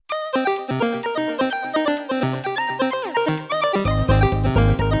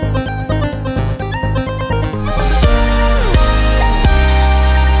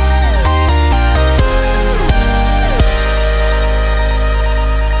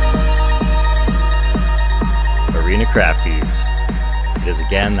Crafties. It is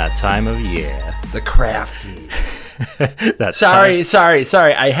again that time of year. The Crafties. Sorry.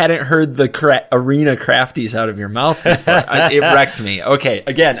 Sorry. I hadn't heard the Arena Crafties out of your mouth before. It wrecked me. Okay,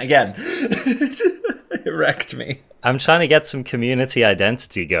 again. It wrecked me. I'm trying to get some community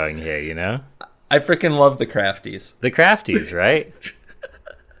identity going here, you know? I freaking love the Crafties. The Crafties, right?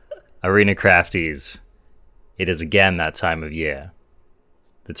 Arena Crafties. It is again that time of year.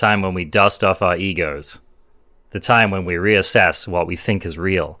 The time when we dust off our egos. The time when we reassess what we think is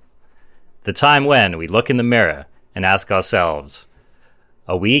real. The time when we look in the mirror and ask ourselves,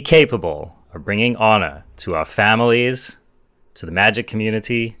 are we capable of bringing honor to our families, to the Magic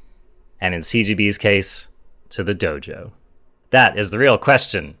community, and in CGB's case, to the dojo? That is the real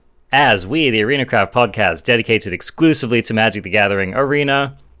question. As we, the ArenaCraft podcast, dedicated exclusively to Magic the Gathering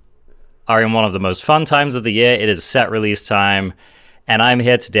Arena, are in one of the most fun times of the year. It is set release time, and I'm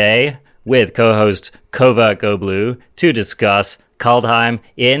here today with co-host Covert Go Blue to discuss Kaldheim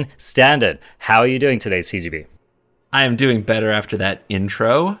in Standard. How are you doing today, CGB? I am doing better after that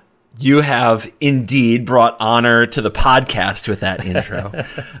intro. You have indeed brought honor to the podcast with that intro.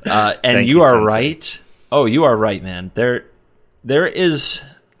 And you are right. Oh, you are right, man. There is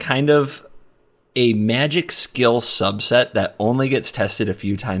kind of a Magic skill subset that only gets tested a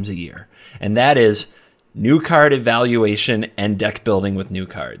few times a year. And that is new card evaluation and deck building with new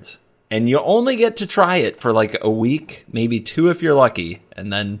cards. And you only get to try it for like a week, maybe two if you're lucky.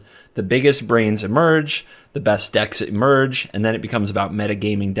 And then the biggest brains emerge, the best decks emerge, and then it becomes about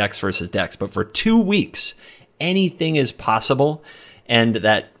metagaming decks versus decks. But for 2 weeks, anything is possible. And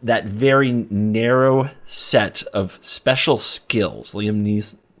that very narrow set of special skills, Liam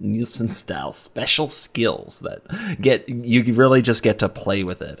Neeson style special skills that you really just get to play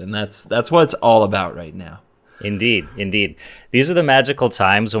with it. And that's what it's all about right now. Indeed. These are the magical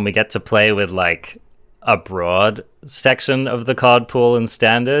times when we get to play with like a broad section of the card pool in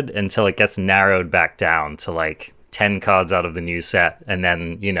Standard until it gets narrowed back down to like 10 cards out of the new set, and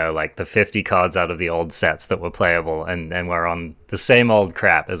then, you know, like the 50 cards out of the old sets that were playable, and we're on the same old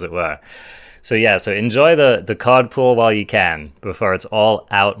crap, as it were. So yeah, so enjoy the card pool while you can before it's all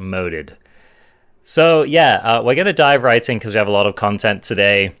outmoded. So yeah, we're going to dive right in because we have a lot of content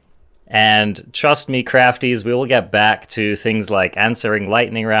today. And trust me, Crafties, we will get back to things like answering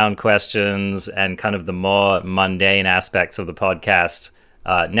lightning round questions and kind of the more mundane aspects of the podcast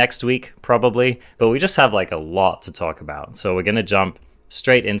next week, probably. But we just have like a lot to talk about. So we're going to jump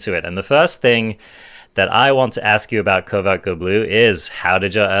straight into it. And the first thing that I want to ask you about, Covert Go Blue, is how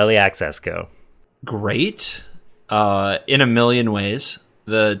did your early access go? Great. In a million ways.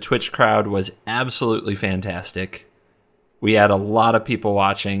 The Twitch crowd was absolutely fantastic. We had a lot of people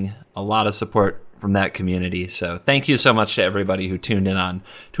watching, a lot of support from that community. So thank you so much to everybody who tuned in on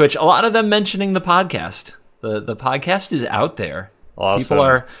Twitch. A lot of them mentioning the podcast. The podcast is out there.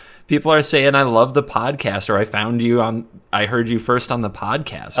 Awesome. People are saying, I love the podcast, or I heard you first on the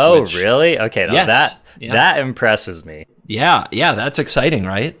podcast. Oh, really? Okay. Yes. That impresses me. Yeah, that's exciting,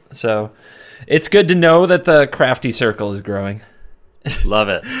 right? So it's good to know that the crafty circle is growing. Love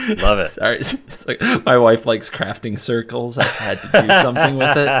it. Sorry, it's like my wife likes crafting circles. I had to do something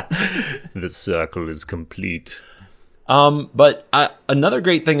with it. The circle is complete. But another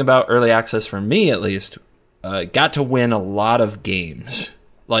great thing about early access, for me at least, got to win a lot of games.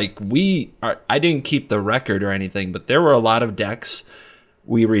 Like I didn't keep the record or anything, but there were a lot of decks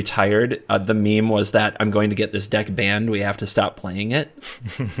we retired. The meme was that I'm going to get this deck banned. We have to stop playing it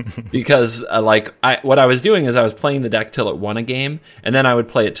because what I was doing is I was playing the deck till it won a game, and then I would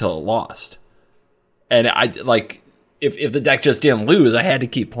play it till it lost. And if the deck just didn't lose, I had to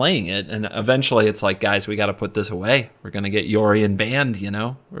keep playing it. And eventually it's like, guys, we got to put this away. We're going to get Yorion banned, you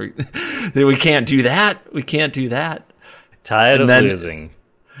know? We can't do that. We can't do that. Tired of losing.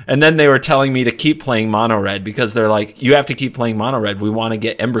 And then they were telling me to keep playing Mono Red because they're like, you have to keep playing Mono Red. We want to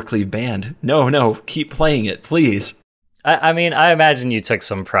get Embercleave banned. No, keep playing it, please. I mean, I imagine you took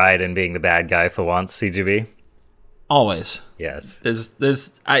some pride in being the bad guy for once, CGB. Always. Yes.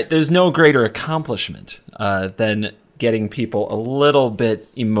 There's no greater accomplishment than getting people a little bit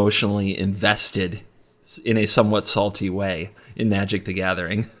emotionally invested in a somewhat salty way in Magic the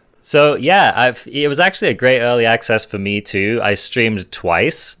Gathering. So yeah, it was actually a great early access for me too. I streamed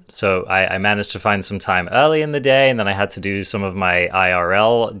twice, so I managed to find some time early in the day, and then I had to do some of my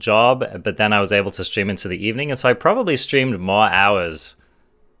IRL job, but then I was able to stream into the evening, and so I probably streamed more hours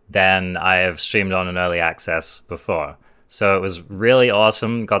than I have streamed on an early access before. So it was really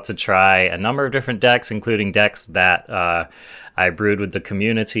awesome. Got to try a number of different decks, including decks that I brewed with the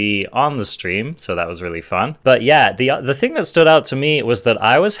community on the stream. So that was really fun. But yeah, the thing that stood out to me was that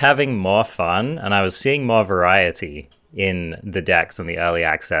I was having more fun and I was seeing more variety in the decks in the early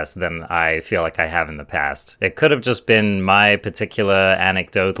access than I feel like I have in the past. It could have just been my particular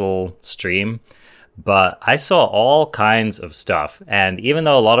anecdotal stream, but I saw all kinds of stuff. And even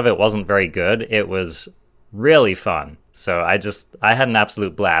though a lot of it wasn't very good, it was really fun. So I had an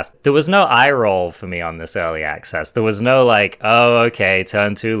absolute blast. There was no eye roll for me on this early access. There was no like, oh, okay,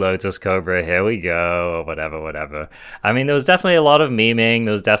 turn 2 Lotus Cobra, here we go, or whatever. I mean, there was definitely a lot of memeing.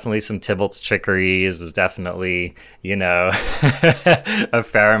 There was definitely some Tybalt's trickeries. There's definitely, a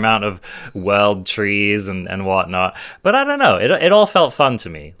fair amount of world trees and whatnot. But I don't know. It all felt fun to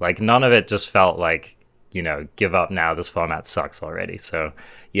me. Like, none of it just felt like, give up now, this format sucks already. So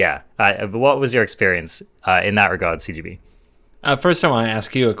yeah. What was your experience in that regard, CGB? First, I want to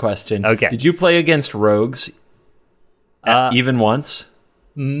ask you a question. Okay. Did you play against rogues even once?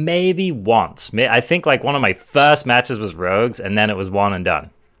 Maybe once. I think like one of my first matches was rogues, and then it was one and done,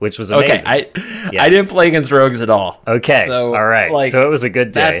 which was amazing. Okay, I didn't play against rogues at all. Okay, so, all right. So it was a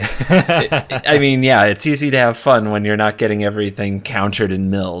good day. I mean, yeah, it's easy to have fun when you're not getting everything countered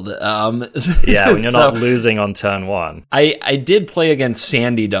and milled. Yeah, when you're not losing on turn 1. I did play against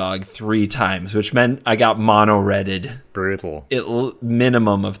Sandy Dog 3 times, which meant I got mono-redded. Brutal.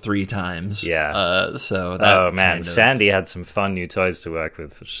 Minimum of 3 times. Yeah. So that. Oh man, Sandy had some fun new toys to work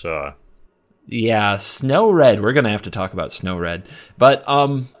with for sure. Yeah, Snow Red. We're going to have to talk about Snow Red. But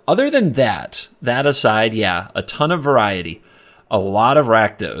other than that aside, yeah, a ton of variety. A lot of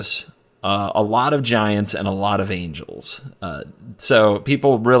Rakdos, a lot of Giants, and a lot of Angels. So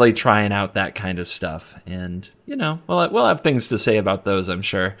people really trying out that kind of stuff. And, we'll have things to say about those, I'm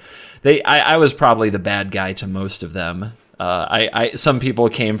sure. I was probably the bad guy to most of them. Some people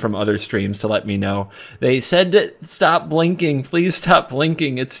came from other streams to let me know. They said, stop blinking. Please stop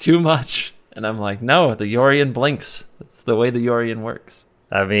blinking. It's too much. And I'm like, no, the Yorion blinks. That's the way the Yorion works.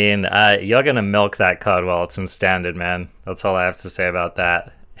 I mean, you're going to milk that card while it's in standard, man. That's all I have to say about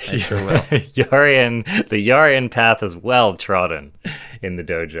that. I sure will. The Yorion path is well trodden in the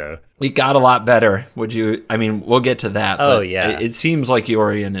dojo. We got a lot better. We'll get to that. Oh, but yeah. It seems like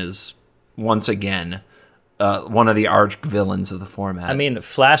Yorion is, once again, one of the arch villains of the format. I mean,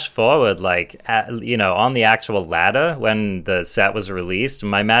 flash forward, on the actual ladder when the set was released,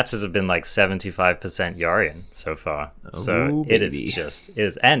 my matches have been like 75% Yorion so far. So it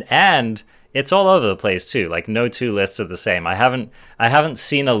is and it's all over the place too. Like no 2 lists are the same. I haven't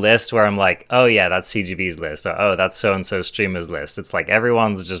seen a list where I'm like, oh yeah, that's CGB's list, or oh, that's so and so streamer's list. It's like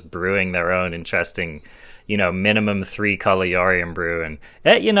everyone's just brewing their own interesting, minimum 3 color Yorion brew. And,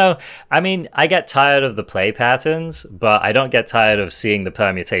 I get tired of the play patterns, but I don't get tired of seeing the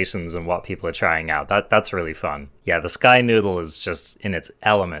permutations and what people are trying out. That's really fun. Yeah, the Sky Noodle is just in its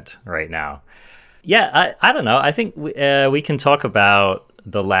element right now. Yeah, I don't know. I think we can talk about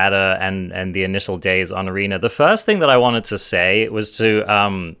the ladder and the initial days on Arena. The first thing that I wanted to say was to,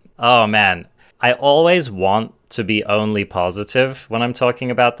 I always want to be only positive when I'm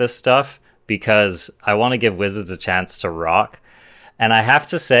talking about this stuff, because I want to give Wizards a chance to rock. And I have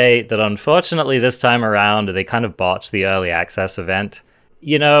to say that unfortunately this time around, they kind of botched the early access event.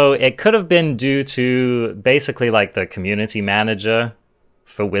 It could have been due to basically like the community manager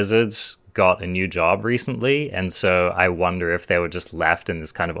for Wizards got a new job recently. And so I wonder if they were just left in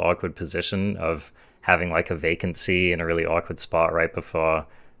this kind of awkward position of having like a vacancy in a really awkward spot right before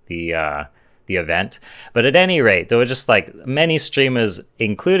the event. But at any rate, there were just like many streamers,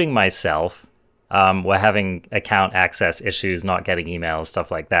 including myself, were having account access issues, not getting emails,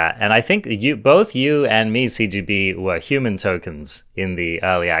 stuff like that. And I think both you and me, CGB, were human tokens in the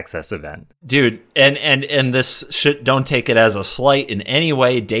early access event. Dude, and this don't take it as a slight in any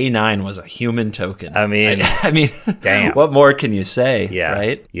way. Day 9 was a human token. I mean, damn. What more can you say? Yeah,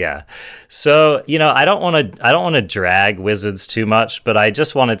 right. Yeah. So I don't want to drag Wizards too much, but I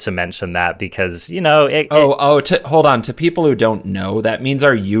just wanted to mention that because hold on. To people who don't know, that means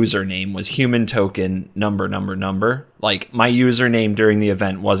our username was human token number. Like my username during the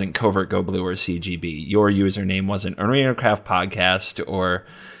event wasn't Covert Go Blue or CGB. Your username wasn't ArenaCraft Podcast or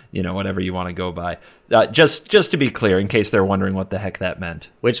whatever you want to go by. Just to be clear, in case they're wondering what the heck that meant.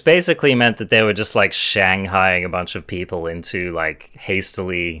 Which basically meant that they were just like shanghaiing a bunch of people into like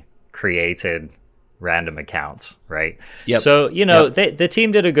hastily created random accounts, right? Yep. So, the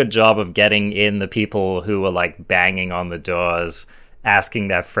team did a good job of getting in the people who were like banging on the doors, asking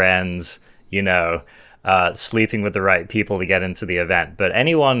their friends, sleeping with the right people to get into the event. But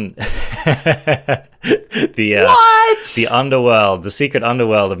anyone The underworld, the secret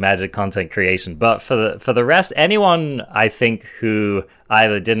underworld of Magic content creation. But for the rest, anyone I think who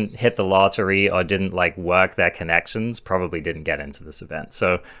either didn't hit the lottery or didn't like work their connections probably didn't get into this event.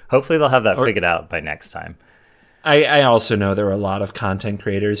 So hopefully they'll have that figured out by next time. I also know there are a lot of content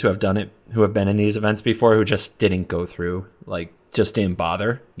creators who have done it, who have been in these events before, who just didn't go through, like just didn't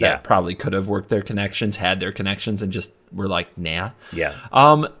bother. Yeah. That probably could have worked their connections, had their connections, and just were like, nah. Yeah.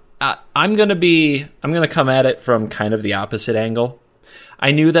 I'm gonna come at it from kind of the opposite angle.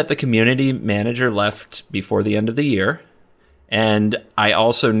 I knew that the community manager left before the end of the year, and I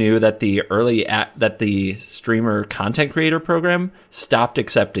also knew that the streamer content creator program stopped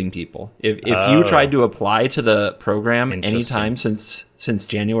accepting people. If you tried to apply to the program anytime since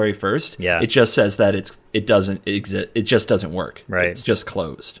January 1st, it just says that it doesn't exist. It just doesn't work. Right. It's just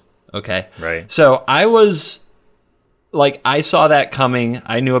closed. Okay. Right. So I was like, I saw that coming.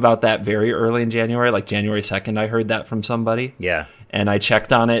 I knew about that very early in January, like January 2nd. I heard that from somebody. Yeah. And I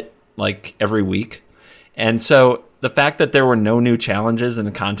checked on it like every week. And so the fact that there were no new challenges in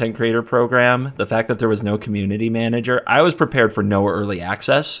the content creator program, the fact that there was no community manager, I was prepared for no early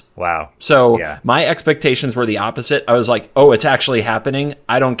access. Wow. So my expectations were the opposite. I was like, oh, it's actually happening.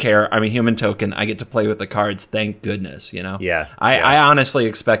 I don't care. I'm a human token. I get to play with the cards. Thank goodness, you know? Yeah. I honestly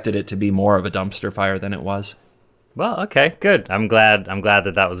expected it to be more of a dumpster fire than it was. Well, okay, good. I'm glad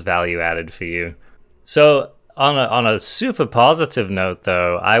that was value added for you. So on a super positive note,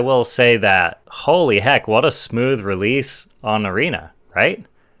 though, I will say that, holy heck, what a smooth release on Arena, right?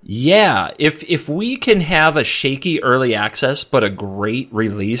 Yeah, if we can have a shaky early access but a great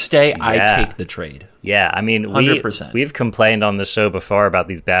release day, I take the trade. Yeah, I mean, 100%. We've complained on the show before about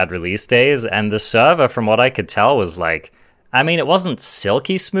these bad release days, and the server, from what I could tell, was like, I mean, it wasn't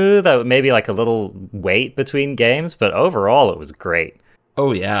silky smooth, maybe like a little wait between games, but overall it was great.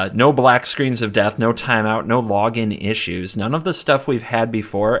 Oh yeah, no black screens of death, no timeout, no login issues, none of the stuff we've had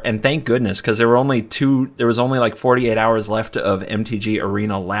before, and thank goodness, because there was only like 48 hours left of MTG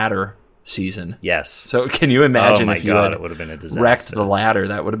Arena ladder season. Yes. So can you imagine if you had it would have been a disaster. Wrecked the ladder?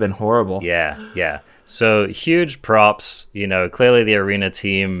 That would have been horrible. Yeah. So huge props, clearly the Arena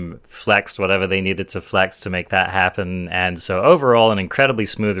team flexed whatever they needed to flex to make that happen. And so overall, an incredibly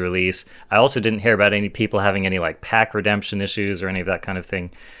smooth release. I also didn't hear about any people having any like pack redemption issues or any of that kind of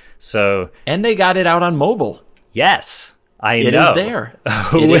thing. And they got it out on mobile. Yes, I know. It is there.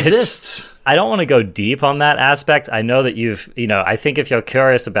 It exists. I don't want to go deep on that aspect. I know that I think if you're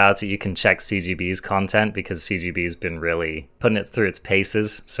curious about it, you can check CGB's content because CGB's been really putting it through its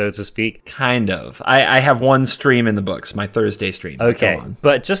paces, so to speak. Kind of. I have one stream in the books, my Thursday stream. Okay,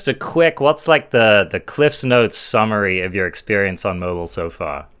 but just a quick, what's like the Cliff's Notes summary of your experience on mobile so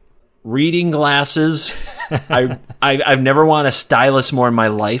far? Reading glasses. I've never wanted a stylus more in my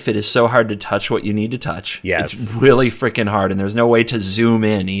life. It is so hard to touch what you need to touch. Yes. It's really freaking hard, and there's no way to zoom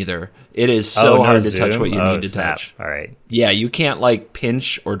in either. It is so hard to touch what you need to touch. All right. Yeah, you can't like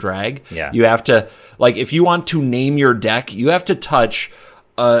pinch or drag. Yeah. You have to, like, if you want to name your deck, you have to touch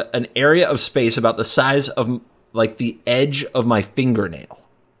an area of space about the size of like the edge of my fingernail.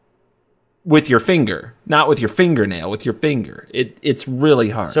 With your finger, not with your fingernail, with your finger. It's really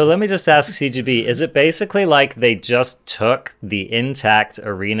hard. So let me just ask CGB, is it basically like they just took the intact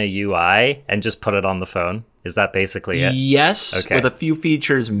Arena UI and just put it on the phone? Is that basically it? Yes, okay. With a few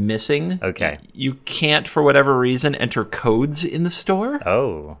features missing. Okay. You can't, for whatever reason, enter codes in the store.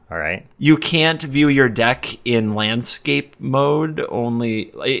 Oh, all right. You can't view your deck in landscape mode,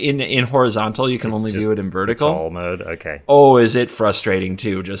 only in horizontal. You can only view it in vertical. Tall mode, okay. Oh, is it frustrating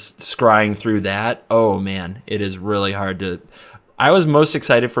too, just scrying through that? Oh man, it is really hard to... I was most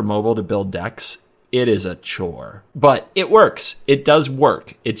excited for mobile to build decks. It is a chore, but it works. It does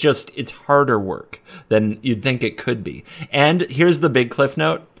work. It's harder work than you'd think it could be. And here's the big cliff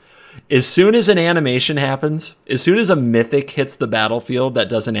note. As soon as an animation happens, as soon as a mythic hits the battlefield that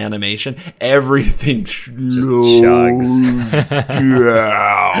does an animation, everything just chugs.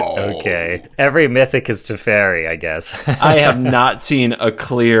 Okay. Every mythic is Teferi, I guess. I have not seen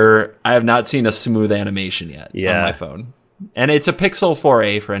a smooth animation yet on my phone. And it's a Pixel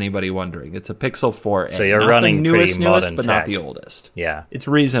 4a for anybody wondering. It's a Pixel 4a. So you're not running the newest, pretty modern but tech. not the oldest. Yeah. It's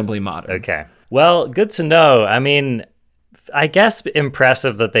reasonably modern. Okay. Well, good to know. I mean, I guess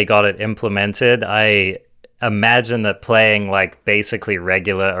impressive that they got it implemented. I imagine that playing like basically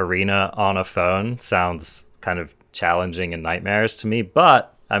regular Arena on a phone sounds kind of challenging and nightmarish to me.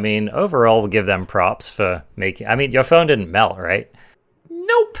 But, I mean, overall, we'll give them props for making... I mean, your phone didn't melt, right?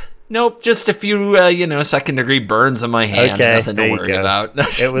 Nope, just a few, second-degree burns on my hand. Okay, nothing to worry about.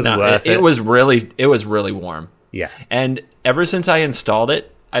 It was worth it. It was really warm. Yeah. And ever since I installed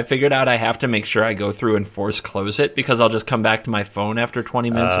it, I have to make sure I go through and force close it, because I'll just come back to my phone after 20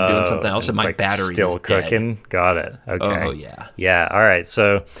 minutes of doing something else and my battery still is cooking. Dead. Got it. Okay. Oh yeah. Yeah. All right.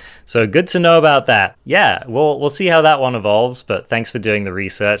 So good to know about that. Yeah. We'll see how that one evolves. But thanks for doing the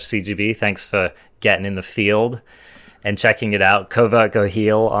research, CGB. Thanks for getting in the field and checking it out. Covert Go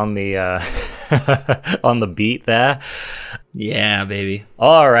Heal on the on the beat there. Yeah, baby.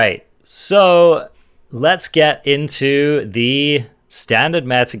 All right. So let's get into the standard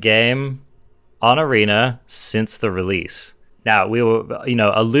meta game on Arena since the release. Now, we were,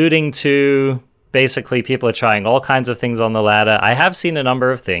 alluding to basically people are trying all kinds of things on the ladder. I have seen a number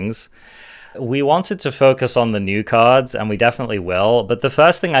of things. We wanted to focus on the new cards, and we definitely will. But the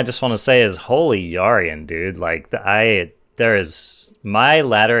first thing I just want to say is, holy Yorion, dude. Like, my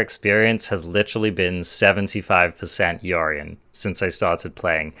ladder experience has literally been 75% Yorion since I started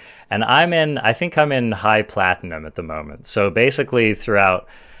playing. And I think I'm in high platinum at the moment. So basically I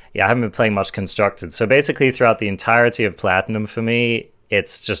haven't been playing much constructed. So basically throughout the entirety of platinum for me,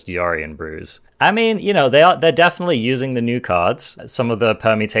 it's just Yorion brews. I mean, they're definitely using the new cards. Some of the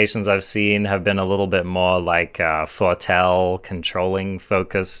permutations I've seen have been a little bit more like Foretell controlling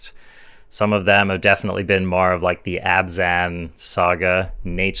focused. Some of them have definitely been more of like the Abzan Saga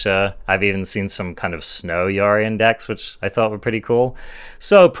nature. I've even seen some kind of snow Yorion decks, which I thought were pretty cool.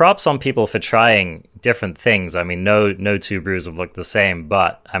 So props on people for trying different things. I mean, no two brews have looked the same,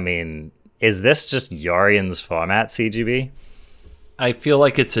 but I mean, is this just Yorion's format, CGB? I feel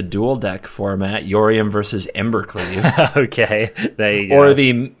like it's a dual deck format, Yorion versus Embercleave. Okay, there you go.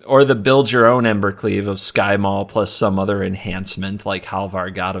 Or the build your own Embercleave of Sky Maul plus some other enhancement like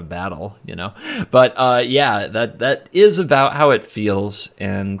Halvar, God of Battle, But that is about how it feels,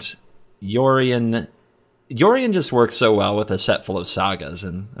 and Yorion just works so well with a set full of sagas,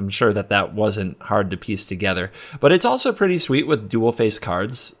 and I'm sure that wasn't hard to piece together. But it's also pretty sweet with dual face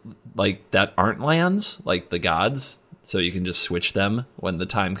cards like that aren't lands, like the gods. So you can just switch them when the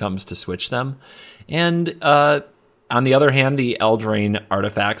time comes to switch them. And on the other hand, the Eldraine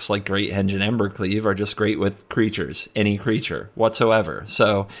artifacts like Great Henge and Embercleave are just great with creatures, any creature whatsoever.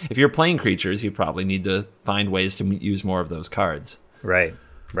 So if you're playing creatures, you probably need to find ways to use more of those cards. Right.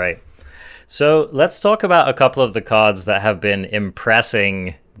 So let's talk about a couple of the cards that have been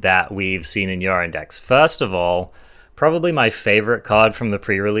impressing that we've seen in Yorion decks. First of all, probably my favorite card from the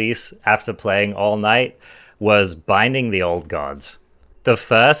pre-release after playing all night was Binding the Old Gods. The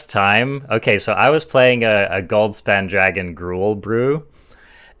first time, so I was playing a Goldspan Dragon Gruul brew,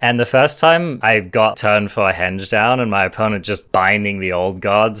 and the first time I got turn 4 Henge down and my opponent just Binding the Old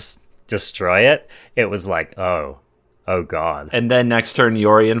Gods, destroy it, it was like, oh god. And then next turn,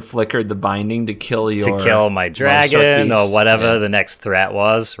 Yorion flickered the Binding to kill my dragon or whatever the next threat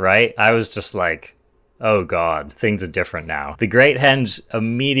was, right? I was just like, oh god, things are different now. The Great Henge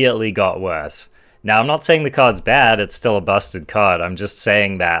immediately got worse. Now, I'm not saying the card's bad, it's still a busted card. I'm just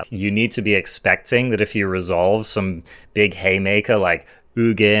saying that you need to be expecting that if you resolve some big haymaker like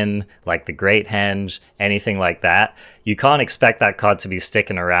Ugin, like the Great Henge, anything like that, you can't expect that card to be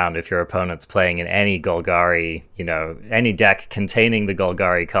sticking around if your opponent's playing in any Golgari, any deck containing the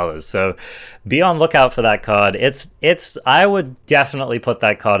Golgari colors. So be on lookout for that card. I would definitely put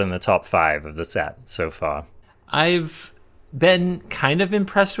that card in the top 5 of the set so far. I've been kind of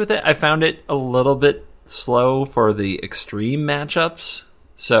impressed with it. I found it a little bit slow for the extreme matchups.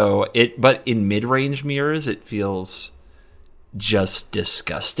 But in mid-range mirrors, it feels just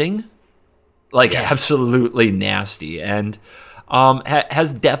disgusting. Absolutely nasty. And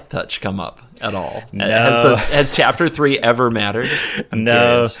has Death Touch come up at all? No. Has Chapter 3 ever mattered?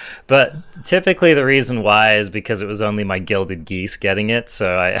 No, but typically the reason why is because it was only my Gilded Geese getting it,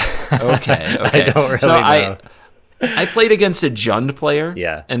 so I don't really know. I played against a Jund player,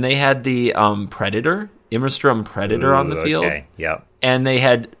 and they had the Predator, Immerstrom Predator on the field. Okay, yeah. And they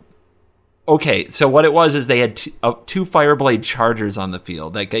had... so what it was is they had two Fireblade Chargers on the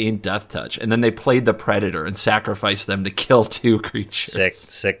field that gained Death Touch, and then they played the Predator and sacrificed them to kill 2 creatures.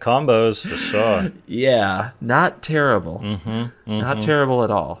 Sick combos, for sure. Yeah, not terrible. Not terrible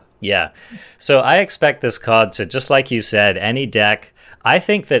at all. Yeah. So I expect this card to, just like you said, any deck... I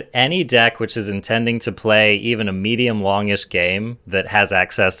think that any deck which is intending to play even a medium-longish game that has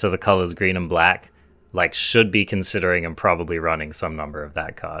access to the colors green and black, should be considering and probably running some number of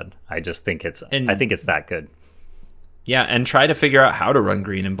that card. I just think I think it's that good. Yeah, and try to figure out how to run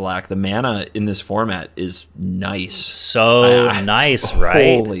green and black. The mana in this format is nice. So nice,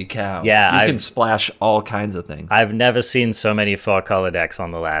 right? Holy cow. Yeah, you can splash all kinds of things. I've never seen so many 4-color decks on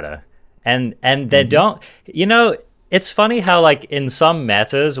the ladder. And they don't... It's funny how, in some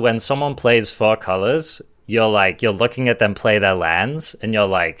metas, when someone plays 4 colors, you're looking at them play their lands, and you're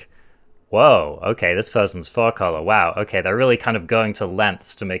like, whoa, okay, this person's 4-color. Wow, okay, they're really kind of going to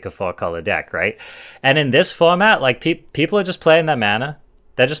lengths to make a 4-color deck, right? And in this format, like people are just playing their mana.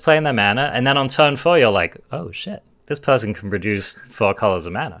 They're just playing their mana, and then on turn 4, you're like, oh shit, this person can produce 4 colors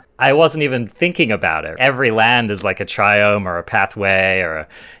of mana. I wasn't even thinking about it. Every land is like a Triome or a Pathway or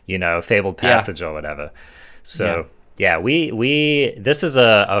a, Fabled Passage or whatever. So yeah, we this is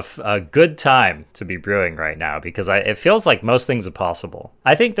a good time to be brewing right now, because it feels like most things are possible.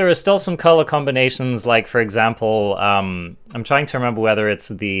 I think there are still some color combinations, like, for example, I'm trying to remember whether it's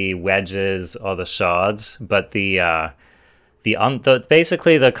the wedges or the shards, but basically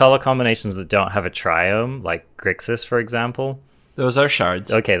the color combinations that don't have a Triome, like Grixis, for example. Those are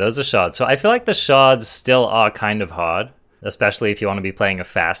shards. Okay, those are shards. So I feel like the shards still are kind of hard, especially if you want to be playing a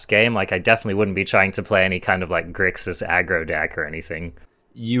fast game. Like, I definitely wouldn't be trying to play any kind of like Grixis aggro deck or anything.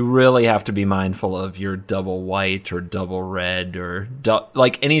 You really have to be mindful of your double white or double red or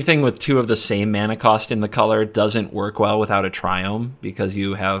like anything with 2 of the same mana cost in the color doesn't work well without a Triome, because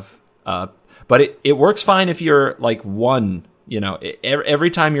you have but it works fine if you're like 1, every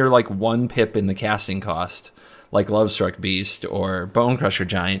time you're like 1 pip in the casting cost, like Lovestruck Beast or Bonecrusher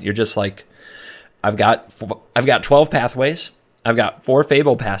Giant, you're just like, I've got 12 pathways, I've got 4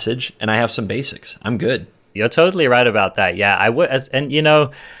 Fabled Passage, and I have some basics. I'm good. You're totally right about that. Yeah, I would,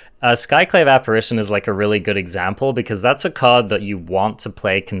 Skyclave Apparition is like a really good example, because that's a card that you want to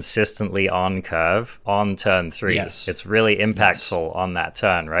play consistently on curve on turn 3. Yes. It's really impactful on that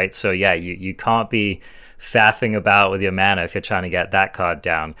turn, right? So yeah, you can't be faffing about with your mana if you're trying to get that card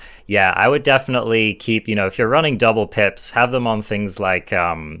down. Yeah, I would definitely keep, if you're running double pips, have them on things like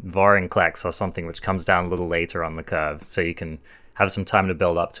Vorinclex or something, which comes down a little later on the curve, so you can have some time to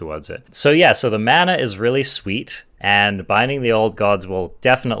build up towards it. So yeah, so the mana is really sweet, and Binding the Old Gods will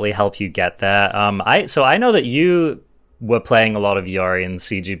definitely help you get there. I know that you were playing a lot of Yorion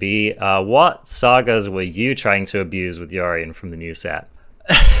CGB. What sagas were you trying to abuse with Yorion from the new set?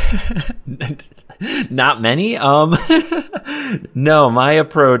 Not many. No, my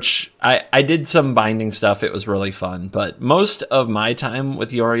approach, I did some binding stuff. It was really fun, but most of my time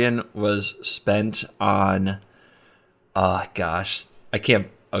with Yorion was spent on,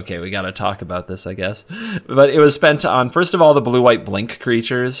 okay, we got to talk about this, I guess. But it was spent on, first of all, the blue-white blink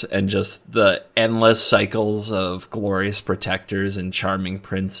creatures and just the endless cycles of Glorious Protectors and Charming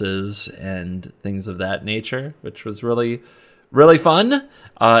Princes and things of that nature, which was really, really fun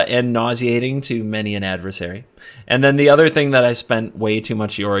and nauseating to many an adversary. And then the other thing that I spent way too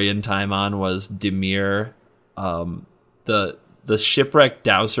much Yorion time on was Dimir, the Shipwreck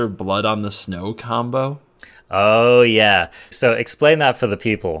Dowser Blood on the Snow combo. Oh, yeah. So explain that for the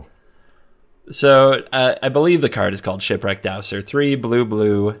people. So I believe the card is called Shipwreck Dowser. 3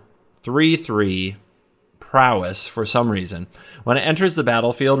 blue, 3/3, prowess for some reason. When it enters the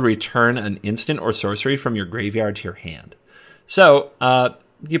battlefield, return an instant or sorcery from your graveyard to your hand. So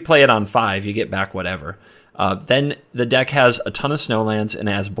you play it on 5, you get back whatever. Then the deck has a ton of snowlands and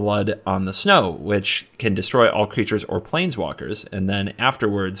has Blood on the Snow, which can destroy all creatures or planeswalkers, and then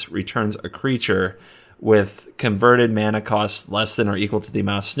afterwards returns a creature with converted mana costs less than or equal to the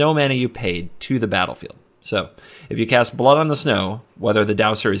amount of snow mana you paid to the battlefield. So if you cast Blood on the Snow, whether the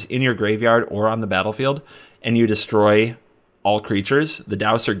Dowser is in your graveyard or on the battlefield, and you destroy all creatures, the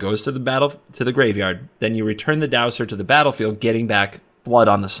Dowser goes to the graveyard, then you return the Dowser to the battlefield, getting back Blood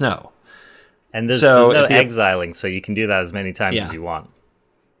on the Snow. And there's no exiling, so you can do that as many times as you want.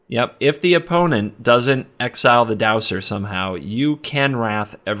 Yep. If the opponent doesn't exile the Dowser somehow, you can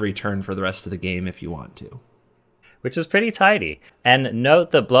Wrath every turn for the rest of the game if you want to. Which is pretty tidy. And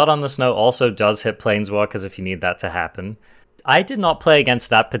note that Blood on the Snow also does hit Planeswalkers if you need that to happen. I did not play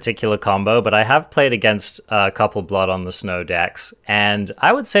against that particular combo, but I have played against a couple Blood on the Snow decks, and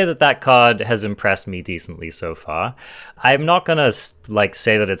I would say that card has impressed me decently so far. I'm not gonna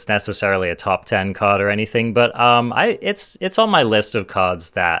say that it's necessarily a top 10 card or anything, but it's on my list of cards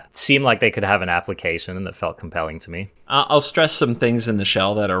that seem like they could have an application and that felt compelling to me. I'll stress some things in the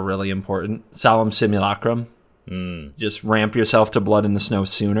shell that are really important. Solemn Simulacrum. Just ramp yourself to Blood in the Snow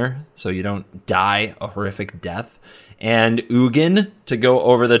sooner so you don't die a horrific death. And Ugin to go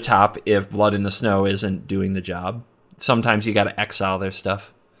over the top if Blood in the Snow isn't doing the job. Sometimes you got to exile their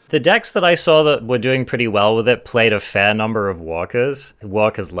stuff. The decks that I saw that were doing pretty well with it played a fair number of walkers.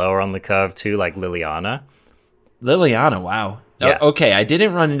 Walkers lower on the curve too, like Liliana. Liliana, wow. Yeah. Okay, I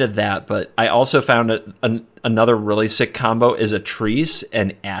didn't run into that, but I also found another really sick combo is Atrice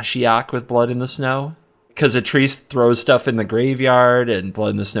and Ashiok with Blood in the Snow. because Atrice throws stuff in the graveyard and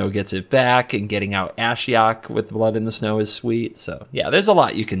Blood in the Snow gets it back, and getting out Ashiok with Blood in the Snow is sweet. So yeah, there's a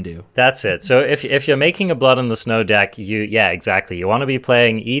lot you can do. That's it. So if you're making a Blood in the Snow deck, exactly. You want to be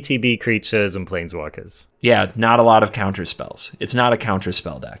playing ETB creatures and planeswalkers. Yeah, not a lot of counter spells. It's not a counter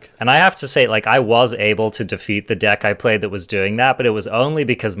spell deck. And I have to say, like, I was able to defeat the deck I played that was doing that, but it was only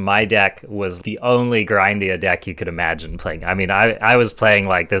because my deck was the only grindier deck you could imagine playing. I mean, I was playing,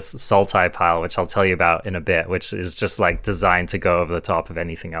 like, this Sultai pile, which I'll tell you about in a bit, which is just, like, designed to go over the top of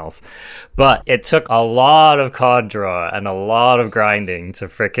anything else. But it took a lot of card draw and a lot of grinding to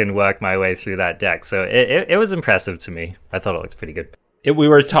frickin' work my way through that deck. So it was impressive to me. I thought it looked pretty good. We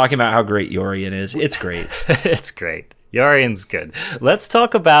were talking about how great Yorion is. It's great. It's great. Yorion's good. Let's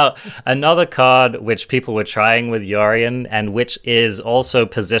talk about another card which people were trying with Yorion, and which is also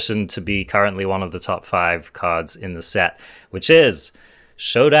positioned to be currently one of the top 5 cards in the set, which is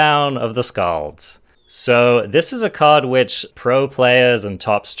Showdown of the Skalds. So this is a card which pro players and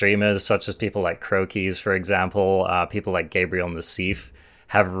top streamers, such as people like Crokies, for example, people like Gabriel Nassif,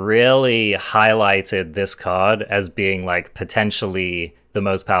 have really highlighted this card as being like potentially the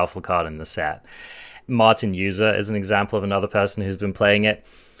most powerful card in the set. Martin User is an example of another person who's been playing it.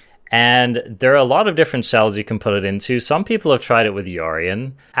 And there are a lot of different shells you can put it into. Some people have tried it with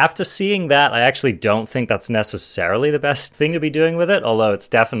Yorion. After seeing that, I actually don't think that's necessarily the best thing to be doing with it, although it's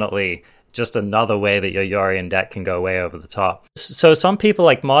definitely just another way that your Yorion deck can go way over the top. So some people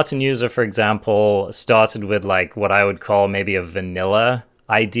like Martin User, for example, started with like what I would call maybe a vanilla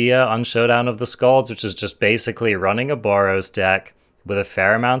idea on Showdown of the Skalds, which is just basically running a Boros deck with a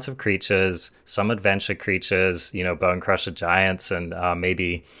fair amount of creatures, some adventure creatures, Bone Crusher Giants and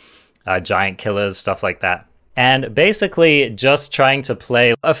maybe Giant Killers, stuff like that. And basically just trying to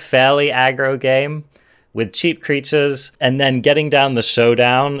play a fairly aggro game with cheap creatures, and then getting down the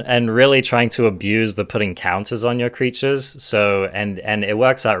showdown and really trying to abuse the putting counters on your creatures. So, and it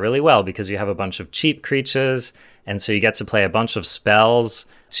works out really well because you have a bunch of cheap creatures, and so you get to play a bunch of spells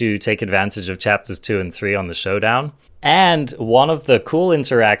to take advantage of chapters 2 and 3 on the showdown. And one of the cool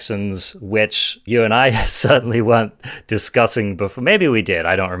interactions, which you and I certainly weren't discussing before, maybe we did,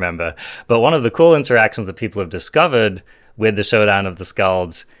 I don't remember, but one of the cool interactions that people have discovered with the Showdown of the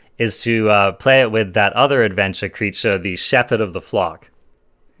Skalds is to play it with that other adventure creature, the Shepherd of the Flock.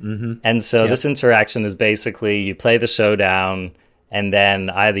 Mm-hmm. And so this interaction is basically you play the showdown, and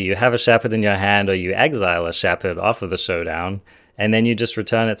then either you have a shepherd in your hand or you exile a shepherd off of the showdown, and then you just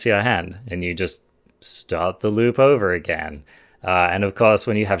return it to your hand, and you just start the loop over again. And of course,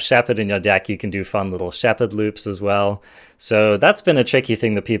 when you have shepherd in your deck, you can do fun little shepherd loops as well. So that's been a tricky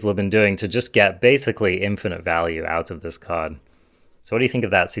thing that people have been doing to just get basically infinite value out of this card. So what do you think of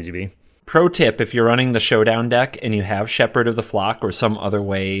that, CGB? Pro tip, if you're running the Showdown deck and you have Shepherd of the Flock or some other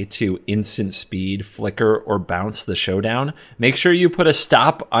way to instant speed, flicker, or bounce the Showdown, make sure you put a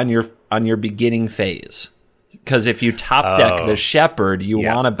stop on your beginning phase. Because if you top deck the Shepherd, you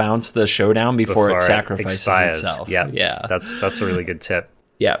want to bounce the Showdown before it sacrifices itself. Yeah, that's a really good tip.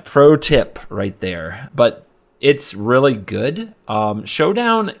 Yeah, pro tip right there. But it's really good.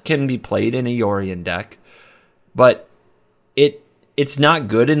 Showdown can be played in a Yorion deck, but it's not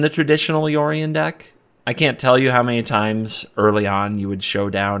good in the traditional Yorion deck. I can't tell you how many times early on you would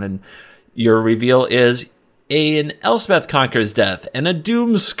Showdown and your reveal is an Elspeth Conquers Death and a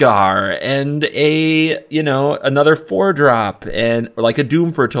Doomscar and another 4-drop and like a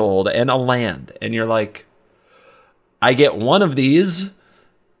Doom Foretold and a land. And you're like, I get one of these.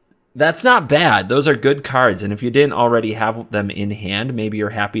 That's not bad. Those are good cards. And if you didn't already have them in hand, maybe you're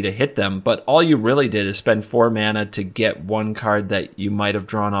happy to hit them. But all you really did is spend 4 mana to get one card that you might have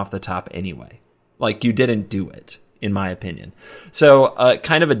drawn off the top anyway. Like, you didn't do it, in my opinion. So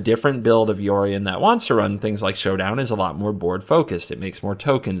kind of a different build of Yorion that wants to run things like Showdown is a lot more board focused. It makes more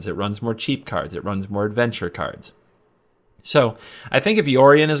tokens. It runs more cheap cards. It runs more adventure cards. So I think if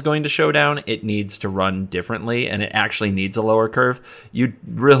Yorion is going to Showdown, it needs to run differently, and it actually needs a lower curve. You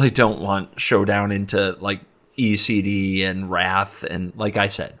really don't want Showdown into like ECD and Wrath, and like I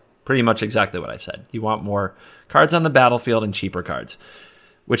said, pretty much exactly what I said. You want more cards on the battlefield and cheaper cards,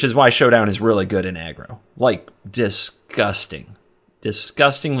 which is why Showdown is really good in aggro. Like,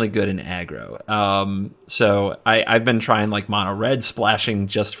 disgustingly good in aggro. So I've been trying like mono red splashing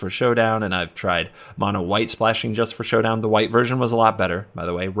just for Showdown, and I've tried mono white splashing just for Showdown. The white version was a lot better, by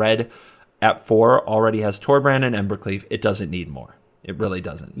the way. Red at 4 already has Torbrand and Embercleave. It doesn't need more. It really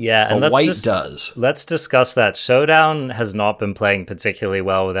doesn't. Yeah, and white does. Let's discuss that. Showdown has not been playing particularly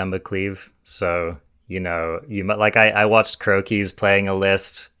well with Embercleave, so I watched Crokies playing a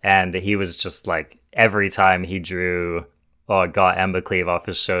list, and he was just like every time he drew or got Embercleave off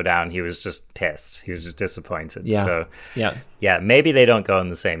his showdown, he was just pissed. He was just disappointed. Yeah. So yeah, maybe they don't go in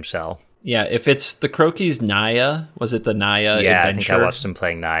the same shell. Yeah, if it's the Croaky's Naya, was it the Naya Adventure? Yeah, I think I watched him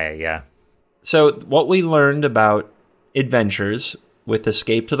playing Naya, yeah. So what we learned about adventures with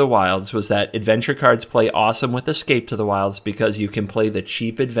Escape to the Wilds was that adventure cards play awesome with Escape to the Wilds because you can play the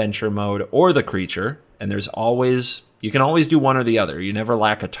cheap adventure mode or the creature, and you can always do one or the other. You never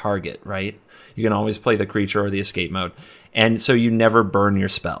lack a target, right? You can always play the creature or the escape mode. And so you never burn your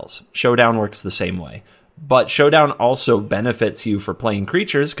spells. Showdown works the same way. But Showdown also benefits you for playing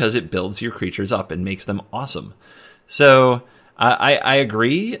creatures because it builds your creatures up and makes them awesome. So I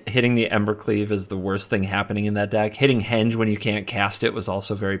agree. Hitting the Embercleave is the worst thing happening in that deck. Hitting Henge when you can't cast it was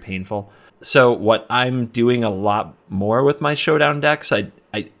also very painful. So what I'm doing a lot more with my Showdown decks, I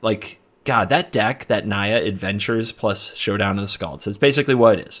like, God, that deck, that Naya Adventures plus Showdown of the Scalds, that's basically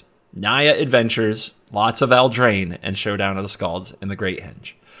what it is. Naya Adventures, lots of Eldraine, and Showdown of the Scalds and the Great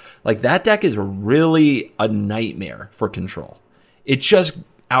Henge. Like, that deck is really a nightmare for control. It just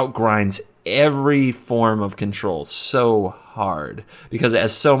outgrinds every form of control so hard because it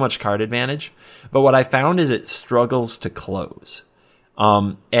has so much card advantage. But what I found is it struggles to close.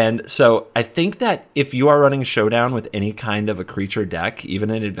 And so I think that if you are running Showdown with any kind of a creature deck,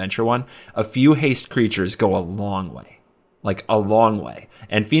 even an adventure one, a few haste creatures go a long way. Like, a long way.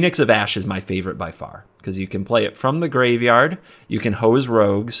 And Phoenix of Ash is my favorite by far because you can play it from the graveyard, you can hose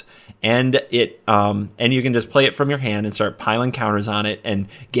rogues, and you can just play it from your hand and start piling counters on it and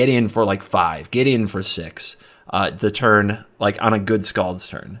get in for like 5, get in for 6 the turn, like on a good Scald's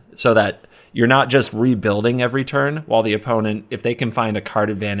turn, so that you're not just rebuilding every turn while the opponent, if they can find a card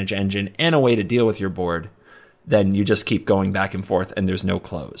advantage engine and a way to deal with your board, then you just keep going back and forth and there's no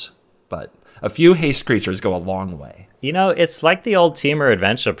close. But a few haste creatures go a long way. You know, it's like the old Temur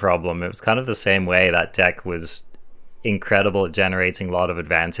Adventure problem. It was kind of the same way. That deck was incredible at generating a lot of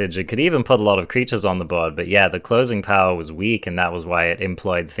advantage. It could even put a lot of creatures on the board, but yeah, the closing power was weak, and that was why it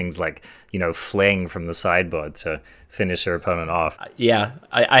employed things like, fling from the sideboard to finish your opponent off. Yeah,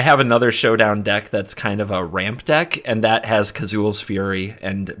 I have another Showdown deck that's kind of a ramp deck, and that has Kazul's Fury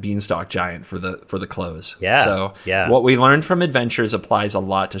and Beanstalk Giant for the close. Yeah. So yeah. What we learned from Adventures applies a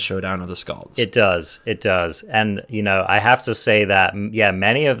lot to Showdown of the Scalds. It does. And, I have to say that, yeah,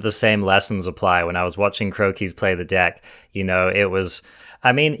 many of the same lessons apply. When I was watching Croaky's play the deck, it was...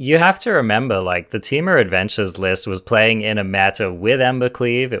 I mean, you have to remember, like, the Temur Adventures list was playing in a meta with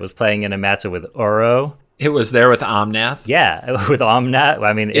Embercleave. It was playing in a meta with Uro. It was there with Omnath. Yeah, with Omnath.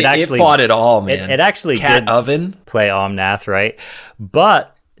 I mean, it actually... It fought it all, man. It actually Cat did Oven. Play Omnath, right?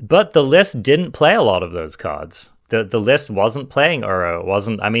 But the list didn't play a lot of those cards. The list wasn't playing Uro. It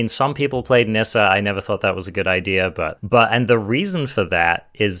wasn't... I mean, some people played Nissa. I never thought that was a good idea. But and the reason for that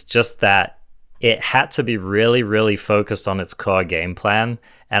is just that it had to be really, really focused on its core game plan.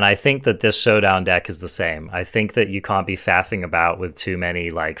 And I think that this Showdown deck is the same. I think that you can't be faffing about with too many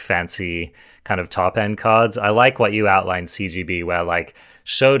like fancy kind of top end cards. I like what you outlined, CGB, where like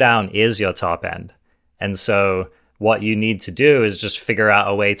Showdown is your top end. And so what you need to do is just figure out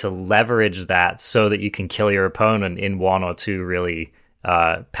a way to leverage that so that you can kill your opponent in 1 or 2 really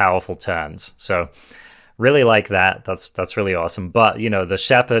powerful turns. So really like that. That's really awesome. But, the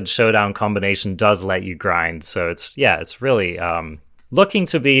Shepherd Showdown combination does let you grind. So it's really looking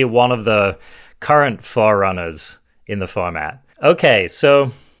to be one of the current forerunners in the format. Okay,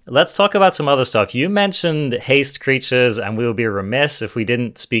 so let's talk about some other stuff. You mentioned haste creatures, and we would be remiss if we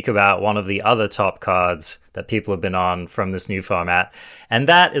didn't speak about one of the other top cards that people have been on from this new format, and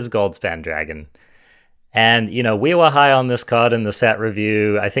that is Goldspan Dragon. And, we were high on this card in the set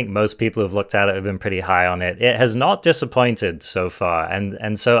review. I think most people who've looked at it have been pretty high on it. It has not disappointed so far.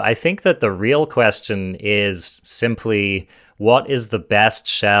 And so I think that the real question is simply, what is the best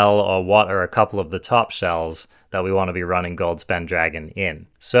shell, or what are a couple of the top shells that we want to be running Goldspan Dragon in?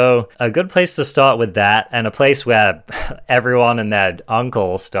 So a good place to start with that, and a place where everyone and their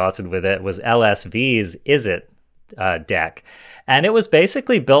uncle started with it, was LSV's Izzet deck. And it was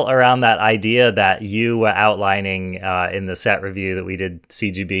basically built around that idea that you were outlining in the set review that we did,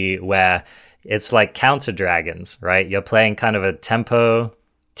 CGB, where it's like counter dragons, right? You're playing kind of a tempo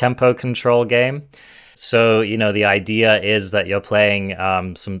control game. So, the idea is that you're playing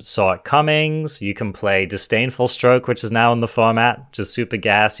some Sort Cummings. You can play Disdainful Stroke, which is now in the format, which is super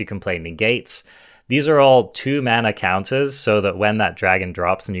gas. You can play Negates. These are all 2-mana counters, so that when that dragon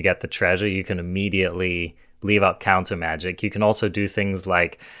drops and you get the treasure, you can immediately leave up counter magic. You can also do things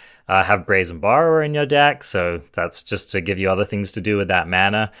like have Brazen Borrower in your deck, so that's just to give you other things to do with that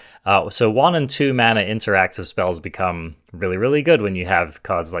mana. So 1 and 2 mana interactive spells become really, really good when you have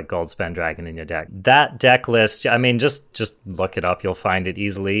cards like Goldspan Dragon in your deck. That deck list, I mean, just look it up, you'll find it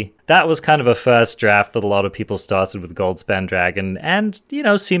easily. That was kind of a first draft that a lot of people started with Goldspan Dragon and,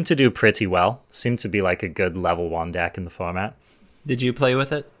 seemed to do pretty well. Seemed to be like a good level 1 deck in the format. Did you play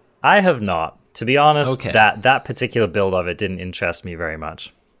with it? I have not. To be honest, okay. that particular build of it didn't interest me very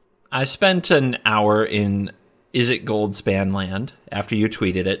much. I spent an hour in Is It Goldspan Land after you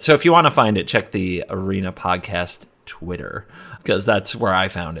tweeted it. So if you want to find it, check the Arena Podcast Twitter, because that's where I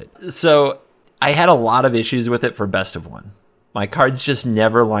found it. So I had a lot of issues with it for best of 1. My cards just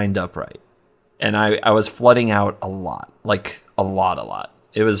never lined up right. And I was flooding out a lot. Like a lot.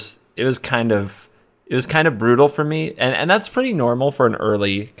 It was kind of brutal for me. And that's pretty normal for an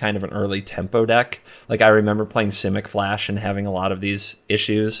early tempo deck. Like I remember playing Simic Flash and having a lot of these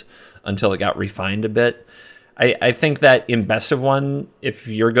issues until it got refined a bit. I think that in best of 1, if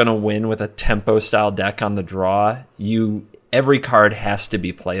you're going to win with a tempo style deck on the draw, every card has to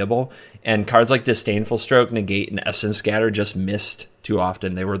be playable. And cards like Disdainful Stroke, Negate, and Essence Scatter just missed too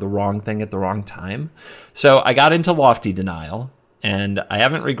often. They were the wrong thing at the wrong time. So I got into Lofty Denial, and I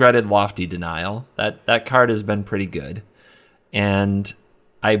haven't regretted Lofty Denial. That card has been pretty good. And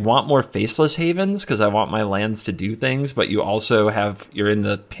I want more Faceless Havens because I want my lands to do things, but you're in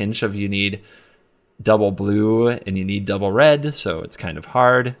the pinch of you need double blue and you need double red, so it's kind of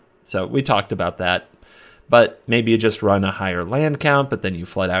hard. So we talked about that. But maybe you just run a higher land count, but then you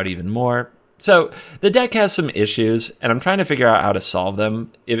flood out even more. So the deck has some issues, and I'm trying to figure out how to solve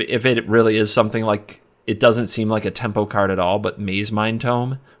them. If it really is something like, it doesn't seem like a tempo card at all, but Maze Mind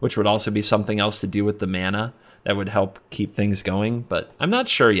Tome, which would also be something else to do with the mana that would help keep things going, but I'm not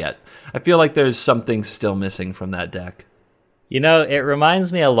sure yet. I feel like there's something still missing from that deck. It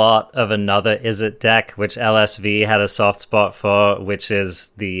reminds me a lot of another Izzet deck, which LSV had a soft spot for, which is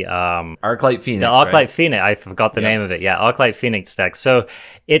the Arclight Phoenix. The Arclight Phoenix. I forgot the name of it. Yeah, Arclight Phoenix deck. So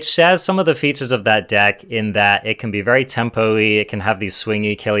it shares some of the features of that deck in that it can be very tempo-y. It can have these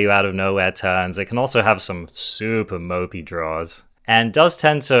swingy, kill you out of nowhere turns. It can also have some super mopey draws, and does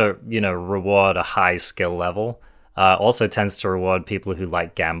tend to, reward a high skill level. Also tends to reward people who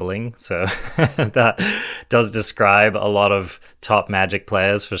like gambling, so that does describe a lot of top Magic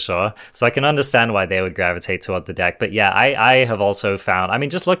players for sure. So I can understand why they would gravitate toward the deck. But yeah, I have also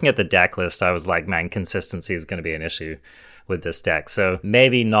found, just looking at the deck list, I was like, man, consistency is going to be an issue with this deck. So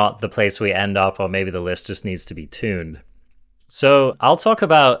maybe not the place we end up, or maybe the list just needs to be tuned. So I'll talk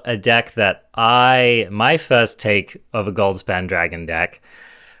about a deck that my first take of a Goldspan Dragon deck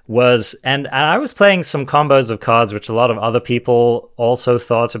was, and I was playing some combos of cards which a lot of other people also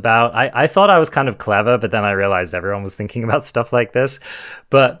thought about. I thought I was kind of clever, but then I realized everyone was thinking about stuff like this.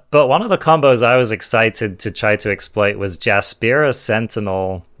 But one of the combos I was excited to try to exploit was Jaspera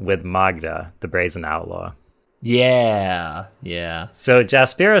Sentinel with Magda, the Brazen Outlaw. Yeah. So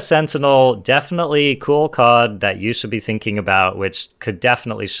Jaspera Sentinel, definitely cool card that you should be thinking about, which could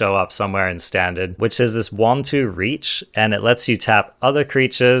definitely show up somewhere in Standard, which is this 1/2 reach, and it lets you tap other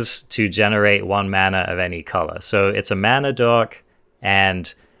creatures to generate 1 mana of any color. So it's a mana dork,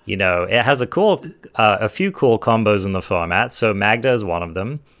 and it has a few cool combos in the format. So Magda is one of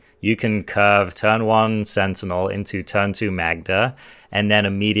them. You can curve turn 1 Sentinel into turn 2 Magda, and then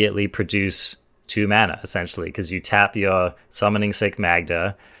immediately produce 2 mana, essentially, because you tap your Summoning Sick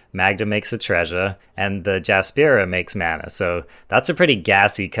Magda makes a treasure, and the Jaspera makes mana. So that's a pretty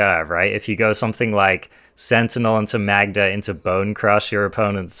gassy curve, right? If you go something like Sentinel into Magda into Bone Crush your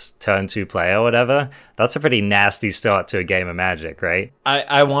opponent's turn 2 play or whatever, that's a pretty nasty start to a game of Magic, right?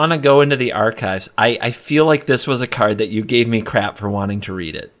 I want to go into the archives. I feel like this was a card that you gave me crap for wanting to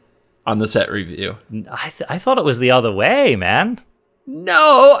read it on the set review. I thought it was the other way, man.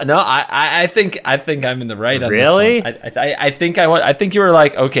 No, I think I'm in the right on really? This one. I think you were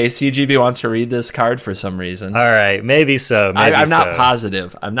like, okay, CGB wants to read this card for some reason. All right, maybe so. I'm not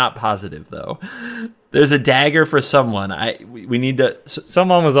positive. I'm not positive though. There's a dagger for someone. We need to.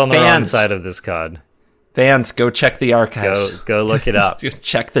 Someone was on the wrong side of this card. Fans, go check the archives. Go look it up.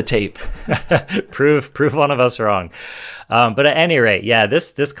 Check the tape. prove one of us wrong. But at any rate, yeah,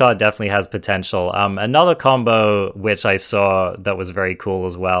 this card definitely has potential. Another combo which I saw that was very cool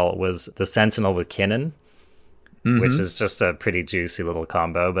as well was the Sentinel with Kinnan, which is just a pretty juicy little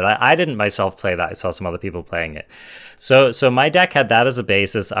combo. But I didn't myself play that. I saw some other people playing it. So my deck had that as a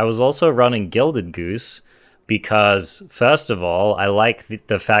basis. I was also running Gilded Goose, because, first of all, I like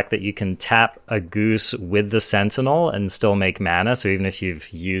the fact that you can tap a goose with the Sentinel and still make mana. So even if you've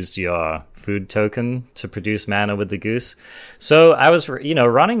used your food token to produce mana with the goose. So I was,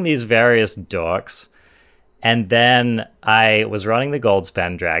 running these various dorks. And then I was running the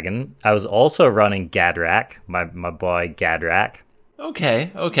Goldspan Dragon. I was also running Gadrak, my boy Gadrak.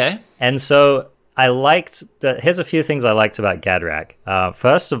 Okay. And so I liked here's a few things I liked about Gadrak.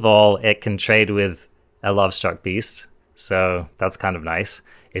 First of all, it can trade with a Lovestruck Beast, so that's kind of nice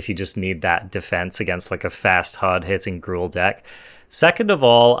if you just need that defense against like a fast, hard-hitting Gruul deck. Second of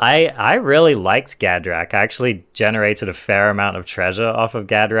all, I really liked Gadrak. I actually generated a fair amount of treasure off of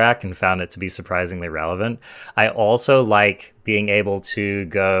Gadrak and found it to be surprisingly relevant. I also like being able to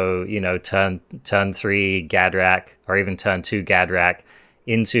go, turn 3 Gadrak or even turn 2 Gadrak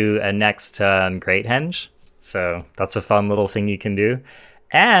into a next turn Great Henge. So that's a fun little thing you can do.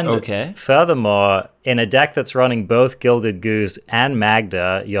 And furthermore, in a deck that's running both Gilded Goose and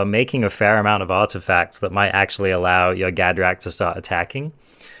Magda, you're making a fair amount of artifacts that might actually allow your Gadrak to start attacking.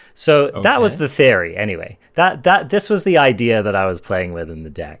 So that was the theory, anyway. This was the idea that I was playing with in the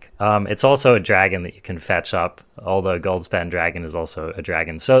deck. It's also a dragon that you can fetch up, although Goldspan Dragon is also a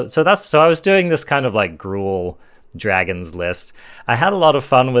dragon. So I was doing this kind of like Gruul dragons list. I had a lot of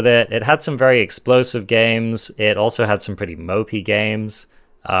fun with it. It had some very explosive games. It also had some pretty mopey games.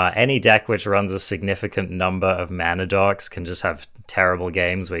 Any deck which runs a significant number of mana dorks can just have terrible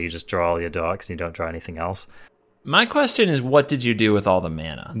games where you just draw all your dorks and you don't draw anything else. My question is, what did you do with all the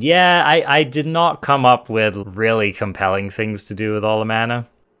mana? Yeah, I did not come up with really compelling things to do with all the mana.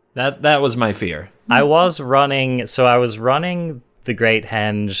 That was my fear. I was running the Great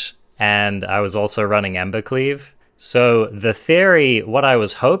Henge, and I was also running Embercleave. So the theory, what I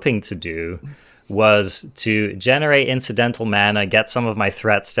was hoping to do was to generate incidental mana, get some of my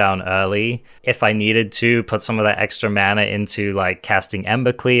threats down early. If I needed to, put some of that extra mana into like casting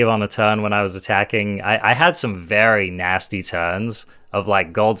Embercleave on a turn when I was attacking. I had some very nasty turns of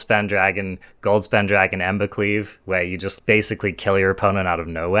like Goldspan Dragon, Embercleave, where you just basically kill your opponent out of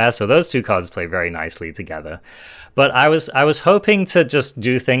nowhere. So those two cards play very nicely together. But I was hoping to just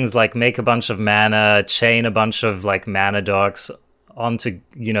do things like make a bunch of mana, chain a bunch of like mana dorks onto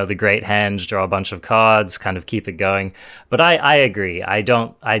the Great Henge, draw a bunch of cards, kind of keep it going. But I agree. I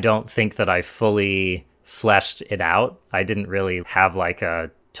don't think that I fully fleshed it out. I didn't really have like a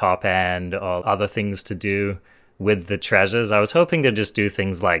top end or other things to do with the treasures. I was hoping to just do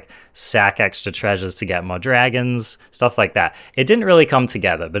things like sack extra treasures to get more dragons, stuff like that. It didn't really come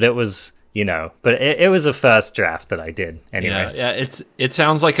together, but it was but it was a first draft that I did anyway. Yeah, it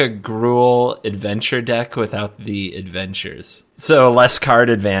sounds like a Gruul adventure deck without the adventures. So less card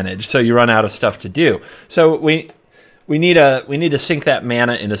advantage. So you run out of stuff to do. So we need to sink that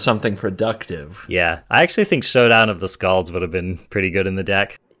mana into something productive. Yeah, I actually think Showdown of the Skalds would have been pretty good in the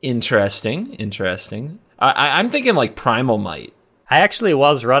deck. Interesting. I'm thinking like Primal Might. I actually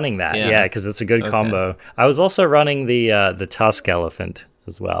was running that, yeah, because it's a good combo. I was also running the Tusk Elephant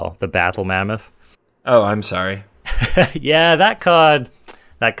as well, the Battle Mammoth. Oh, I'm sorry. Yeah, that card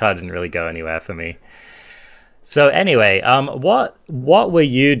didn't really go anywhere for me. So anyway, what were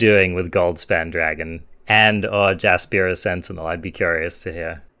you doing with Goldspan Dragon and or Jaspera Sentinel? I'd be curious to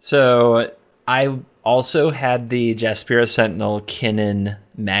hear. So I also had the Jaspera Sentinel Kinnan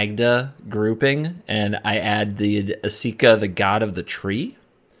Magda grouping, and I add the Esika, the God of the Tree,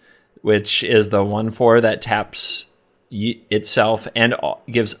 which is the 1/4 that taps itself and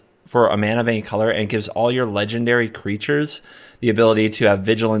gives for a mana of any color and gives all your legendary creatures the ability to have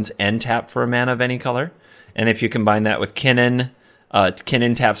vigilance and tap for a mana of any color. And if you combine that with Kinnan,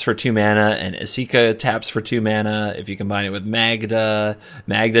 Kinnan taps for 2 mana and Esika taps for 2 mana. If you combine it with Magda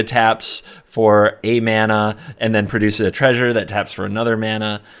taps for a mana and then produces a treasure that taps for another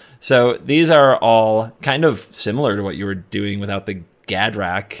mana. So these are all kind of similar to what you were doing without the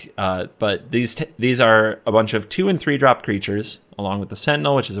Gadrak, but these are a bunch of 2 and 3 drop creatures, along with the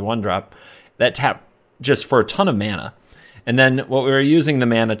Sentinel, which is a 1-drop, that tap just for a ton of mana. And then what we were using the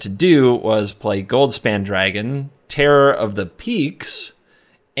mana to do was play Goldspan Dragon, Terror of the Peaks,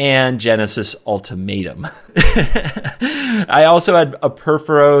 and Genesis Ultimatum. I also had a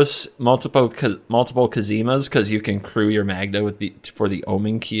Purphoros, multiple Kazimas, because you can crew your Magda for the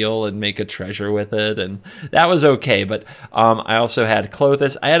Omen Keel and make a treasure with it, and that was okay. But I also had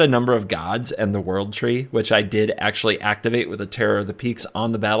Klothys. I had a number of gods and the World Tree, which I did actually activate with a Terror of the Peaks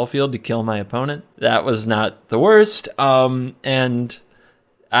on the battlefield to kill my opponent. That was not the worst, and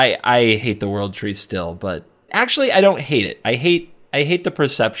I hate the World Tree still, but actually I don't hate it. I hate the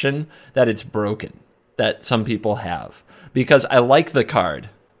perception that it's broken, that some people have, because I like the card.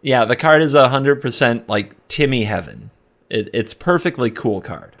 Yeah, the card is 100% like Timmy heaven. It's perfectly cool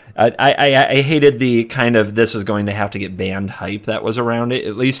card. I hated the kind of this is going to have to get banned hype that was around it.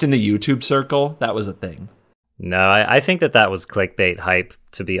 At least in the YouTube circle, that was a thing. No, I think that was clickbait hype,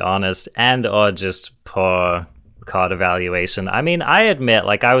 to be honest, and or just poor card evaluation. I mean, I admit,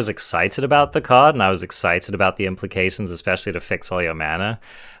 like, I was excited about the card, and I was excited about the implications, especially to fix all your mana.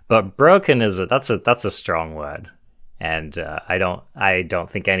 But broken that's a strong word. And I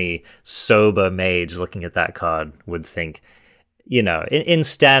don't think any sober mage looking at that card would think, in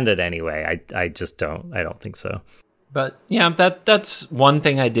standard anyway. I don't think so. But yeah, that's one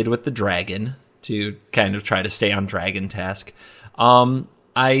thing I did with the dragon to kind of try to stay on dragon task.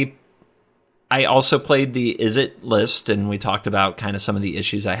 I also played the Izzet list, and we talked about kind of some of the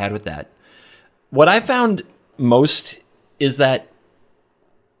issues I had with that. What I found most is that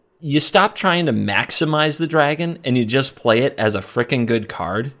you stop trying to maximize the dragon and you just play it as a freaking good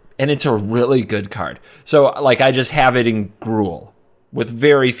card. And it's a really good card. So, like, I just have it in Gruul with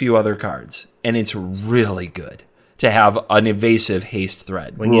very few other cards. And it's really good to have an evasive haste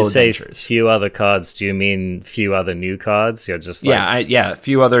threat. When you say few other cards, do you mean few other new cards? You're just like... Yeah,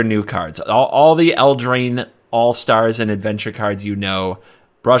 few other new cards. All the Eldraine All-Stars and Adventure cards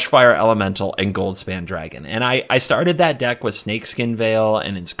Brushfire Elemental, and Goldspan Dragon. And I started that deck with Snakeskin Veil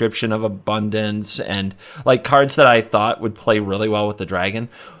and Inscription of Abundance and like cards that I thought would play really well with the dragon.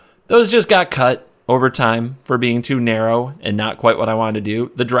 Those just got cut over time for being too narrow and not quite what I wanted to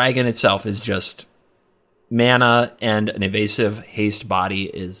do. The dragon itself is just mana, and an evasive haste body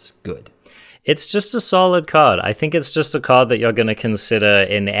is good. It's just a solid card. I think it's just a card that you're going to consider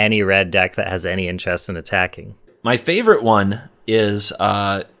in any red deck that has any interest in attacking. My favorite one is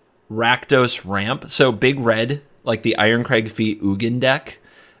Rakdos Ramp. So big red, like the Irencrag Feet Ugin deck.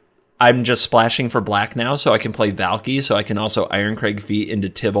 I'm just splashing for black now, so I can play Valky, so I can also Irencrag Feet into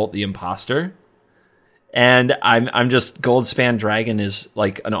Tibalt the Imposter. And I'm just Goldspan Dragon is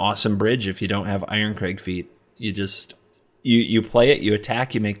like an awesome bridge if you don't have Irencrag Feet. You just you play it, you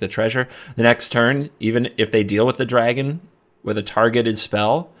attack, you make the treasure. The next turn, even if they deal with the dragon with a targeted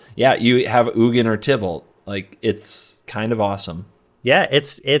spell, yeah, you have Ugin or Tibalt. Like, it's kind of awesome. Yeah,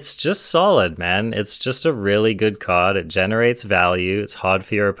 it's just solid, man. It's just a really good card. It generates value. It's hard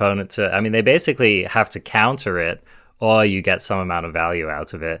for your opponent to... I mean, they basically have to counter it, or you get some amount of value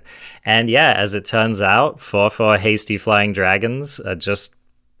out of it. And yeah, as it turns out, 4/4 Hasty Flying Dragons are just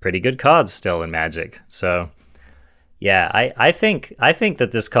pretty good cards still in Magic. So yeah, I think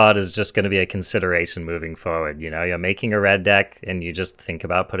that this card is just going to be a consideration moving forward. You're making a red deck, and you just think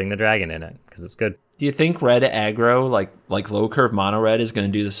about putting the dragon in it, because it's good. Do you think red aggro, like low curve mono red, is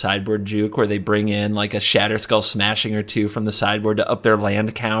going to do the sideboard juke where they bring in like a Shatterskull Smashing or two from the sideboard to up their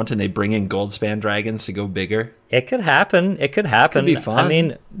land count, and they bring in Goldspan Dragons to go bigger? It could happen. It could happen. Could be fun. I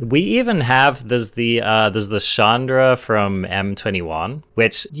mean, we even have there's the Chandra from M21,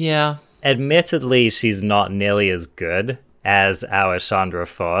 which admittedly she's not nearly as good as our Chandra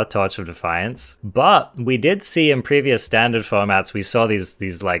 4, Torch of Defiance. But we did see in previous standard formats, we saw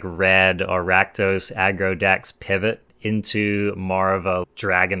these like red or Rakdos aggro decks pivot into more of a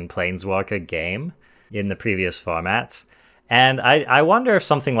Dragon Planeswalker game in the previous formats. And I wonder if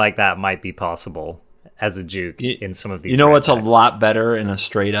something like that might be possible as a juke in some of these. What's decks. A lot better in a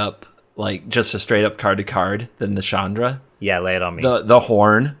straight up, like just a straight up card to card than the Chandra? Yeah, lay it on me. The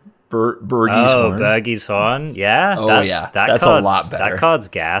horn. Bergie's Horn. Bergie's Horn. Yeah. That's a lot better. That card's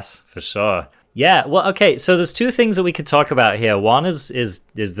gas, for sure. Yeah, well, okay, so there's two things that we could talk about here. One is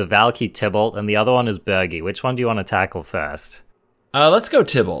the Valky Tibalt, and the other one is Bergie. Which one do you want to tackle first? Let's go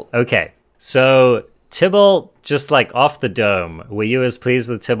Tibalt. Okay, so Tibalt, just like off the dome, were you as pleased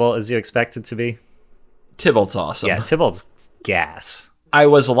with Tibalt as you expected to be? Tibalt's awesome. Yeah, Tibalt's gas. I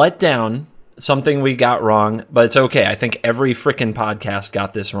was let down. Something we got wrong, but it's okay. I think every frickin' podcast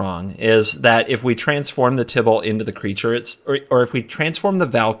got this wrong, is that if we transform the Tibalt into the creature, or if we transform the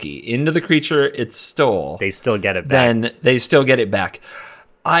Valky into the creature it stole, they still get it back. Then they still get it back.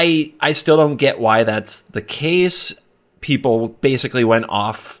 I still don't get why that's the case. People basically went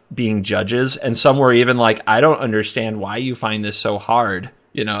off being judges, and some were even like, I don't understand why you find this so hard.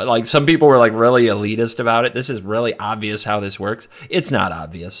 Like some people were like really elitist about it. This is really obvious how this works. It's not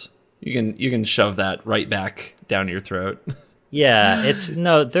obvious. You can shove that right back down your throat. Yeah,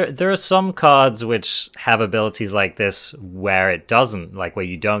 there are some cards which have abilities like this where it doesn't, like where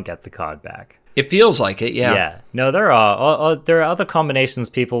you don't get the card back. It feels like it, yeah. Yeah. No, there are. There are other combinations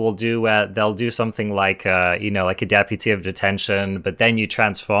people will do where they'll do something like, like a deputy of detention, but then you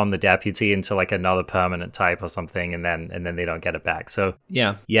transform the deputy into like another permanent type or something, and then they don't get it back. So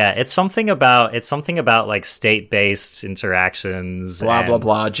yeah, it's something about like state-based interactions. Blah blah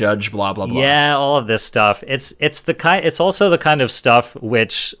blah. Judge. Blah blah blah. Yeah, all of this stuff. It's also the kind of stuff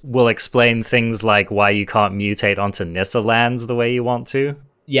which will explain things like why you can't mutate onto Nissa lands the way you want to.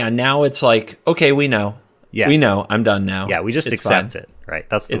 Yeah, now it's like, okay, we know. Yeah. We know. I'm done now. Yeah, we just accept it, right?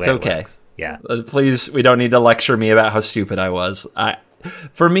 That's the way it works. Yeah. Please, we don't need to lecture me about how stupid I was.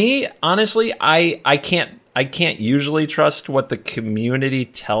 For me, honestly, I can't usually trust what the community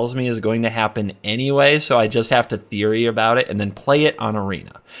tells me is going to happen anyway, so I just have to theory about it and then play it on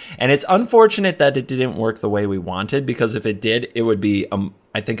Arena. And it's unfortunate that it didn't work the way we wanted, because if it did, it would be,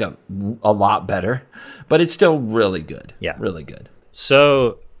 I think, a lot better. But it's still really good. Yeah. Really good.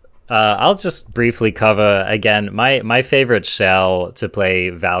 So I'll just briefly cover, again, my favorite shell to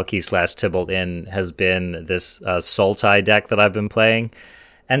play Valky/Tibalt in has been this Sultai deck that I've been playing.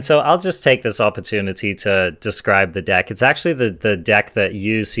 And so I'll just take this opportunity to describe the deck. It's actually the deck that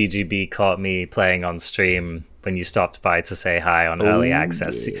you, CGB, caught me playing on stream when you stopped by to say hi on early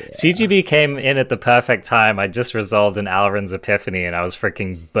access. Yeah. CGB came in at the perfect time. I just resolved an Alrund's Epiphany, and I was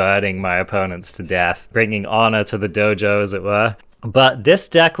freaking burning my opponents to death, bringing honor to the dojo, as it were. But this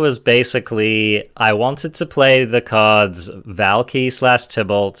deck was basically, I wanted to play the cards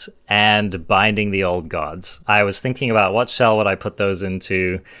Valky/Tibalt and Binding the Old Gods. I was thinking about what shell would I put those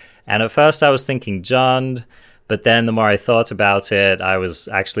into, and at first I was thinking Jund, but then the more I thought about it, I was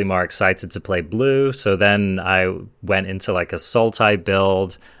actually more excited to play blue, so then I went into like a Sultai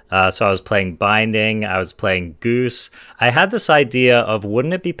build. So I was playing Binding, I was playing Goose. I had this idea of,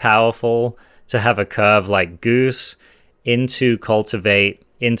 wouldn't it be powerful to have a curve like Goose into Cultivate,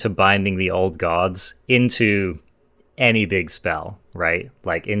 into Binding the Old Gods, into any big spell, right?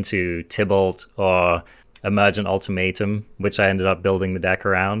 Like into Tibalt or Emergent Ultimatum, which I ended up building the deck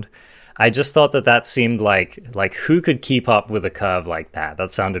around. I just thought that seemed like who could keep up with a curve like that? That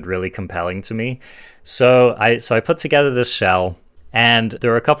sounded really compelling to me. So I put together this shell, and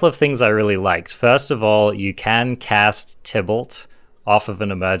there were a couple of things I really liked. First of all, you can cast Tibalt off of an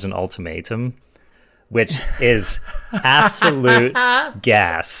Emergent Ultimatum, which is absolute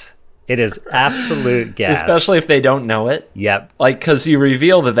gas. It is absolute gas. Especially if they don't know it. Yep. Like, because you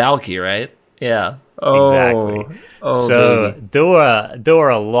reveal the Valky, right? Yeah. Oh, exactly. So baby. There were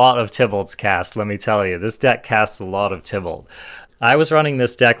a lot of Tibalts cast, let me tell you. This deck casts a lot of Tibalt. I was running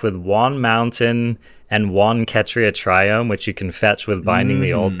this deck with one Mountain and one Ketria Triome, which you can fetch with Binding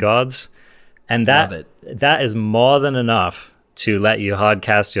the Old Gods. And that is more than enough to let you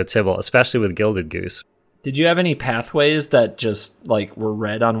hardcast your Tibalt, especially with Gilded Goose. Did you have any pathways that just like were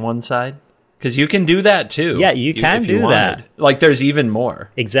red on one side? Because you can do that too. Yeah, you can do that. Like, there's even more.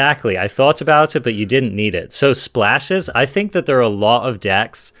 Exactly. I thought about it, but you didn't need it. So splashes, I think that there are a lot of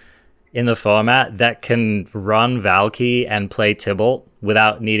decks in the format that can run Valky and play Tibalt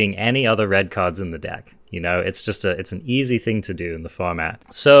without needing any other red cards in the deck. You know, it's an easy thing to do in the format.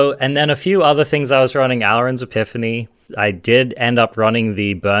 So, and then a few other things I was running. Alrund's Epiphany. I did end up running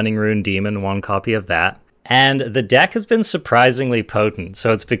the Burning Rune Demon, one copy of that. And the deck has been surprisingly potent.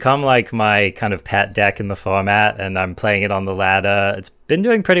 So it's become like my kind of pet deck in the format, and I'm playing it on the ladder. It's been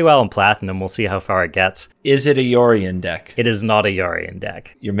doing pretty well in Platinum. We'll see how far it gets. Is it a Yorion deck? It is not a Yorion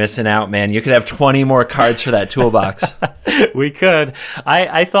deck. You're missing out, man. You could have 20 more cards for that toolbox. We could.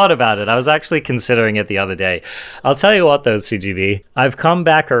 I thought about it. I was actually considering it the other day. I'll tell you what, though, CGB. I've come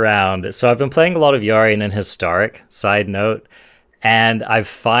back around. So I've been playing a lot of Yorion and Historic, side note. And I've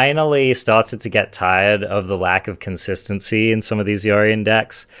finally started to get tired of the lack of consistency in some of these Yorion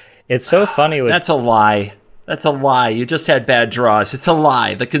decks. It's so funny. That's a lie. That's a lie. You just had bad draws. It's a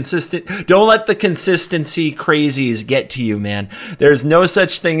lie. Don't let the consistency crazies get to you, man. There's no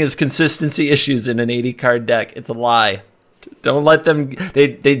such thing as consistency issues in an 80 card deck. It's a lie. Don't let them.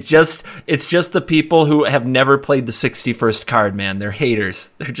 It's just the people who have never played the 61st card, man. They're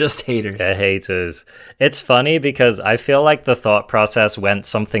haters. They're just haters. They're haters. It's funny because I feel like the thought process went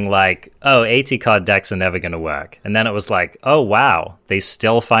something like, oh, 80 card decks are never going to work. And then it was like, oh, wow, they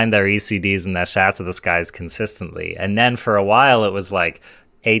still find their ECDs and their Shatter the Skies consistently. And then for a while it was like,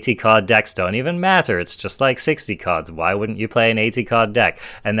 80 card decks don't even matter. It's just like 60 cards. Why wouldn't you play an 80 card deck?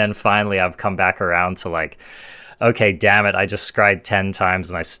 And then finally I've come back around to like, okay, damn it, I just scryed 10 times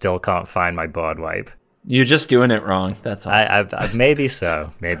and I still can't find my board wipe. You're just doing it wrong, that's all. I maybe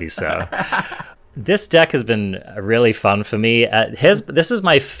so. This deck has been really fun for me. This is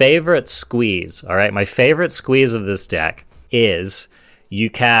my favorite squeeze, all right? My favorite squeeze of this deck is you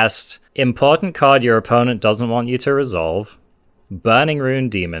cast important card your opponent doesn't want you to resolve, Burning Rune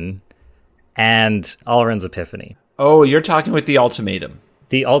Demon, and Alrund's Epiphany. Oh, you're talking with the ultimatum.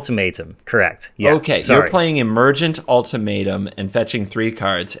 The ultimatum, correct. Yeah, okay, sorry. You're playing Emergent Ultimatum and fetching 3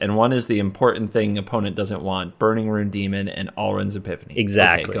 cards, and one is the important thing opponent doesn't want, Burning Rune Demon and Alrund's Epiphany.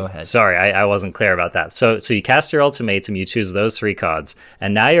 Exactly. Okay, go ahead. Sorry, I wasn't clear about that. So you cast your ultimatum, you choose those 3 cards,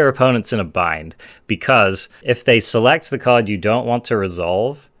 and now your opponent's in a bind, because if they select the card you don't want to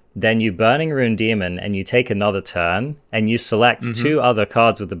resolve, then you Burning Rune Demon and you take another turn and you select 2 other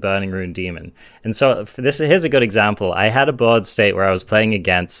cards with the Burning Rune Demon. And so here's a good example. I had a board state where I was playing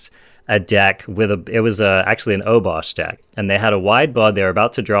against a deck with actually an Obosh deck, and they had a wide board. They were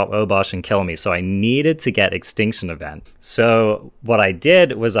about to drop Obosh and kill me, so I needed to get Extinction Event. So what I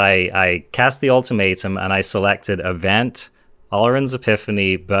did was I cast the ultimatum and I selected Event, Alrund's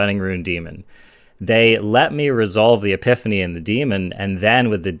Epiphany, Burning Rune Demon. They let me resolve the Epiphany and the Demon, and then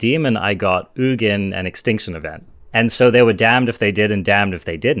with the Demon, I got Ugin and Extinction Event. And so they were damned if they did and damned if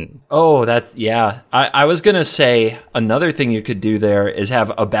they didn't. Oh, yeah. I was going to say another thing you could do there is have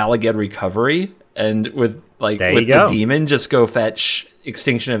a Balaged Recovery, and with the Demon, just go fetch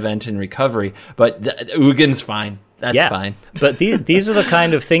Extinction Event and Recovery. But Ugin's fine. That's fine. But these are the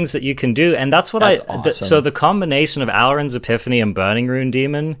kind of things that you can do, and that's what awesome. So the combination of Alrund's Epiphany and Burning Rune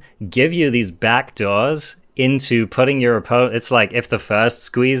Demon give you these back doors into putting your opponent. It's like if the first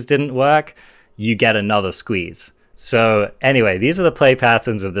squeeze didn't work, you get another squeeze. So anyway, these are the play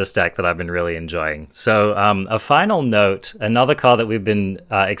patterns of this deck that I've been really enjoying. So a final note, another card that we've been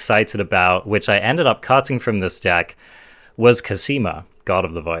excited about, which I ended up cutting from this deck, was Cosima, God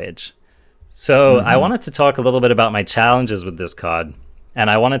of the Voyage. So I wanted to talk a little bit about my challenges with this card, and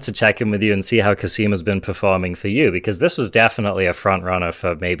I wanted to check in with you and see how Cosima's been performing for you, because this was definitely a front runner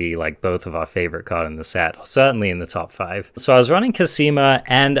for maybe like both of our favorite card in the set, or certainly in the top 5. So I was running Cosima,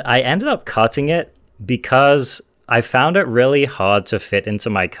 and I ended up cutting it because I found it really hard to fit into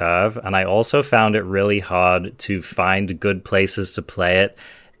my curve, and I also found it really hard to find good places to play it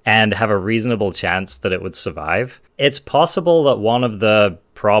and have a reasonable chance that it would survive. It's possible that one of the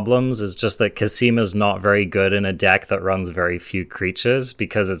problems is just that Cosima's not very good in a deck that runs very few creatures,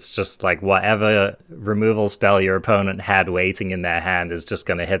 because it's just like whatever removal spell your opponent had waiting in their hand is just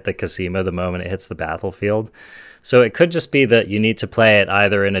going to hit the Cosima the moment it hits the battlefield. So it could just be that you need to play it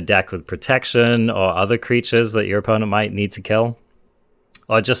either in a deck with protection or other creatures that your opponent might need to kill,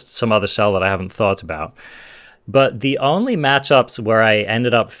 or just some other shell that I haven't thought about. But the only matchups where I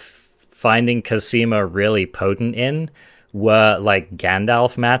ended up finding Cosima really potent in were like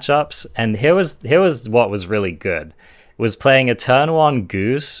Gandalf matchups, and here was what was really good. It was playing a turn 1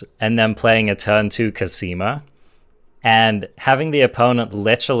 Goose and then playing a turn 2 Cosima, and having the opponent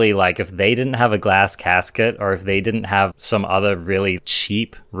literally, like, if they didn't have a Glass Casket or if they didn't have some other really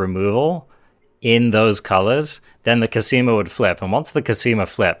cheap removal in those colors, then the Cosima would flip, and once the Cosima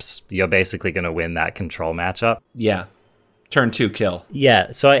flips, you're basically going to win that control matchup. Yeah. Turn 2 kill.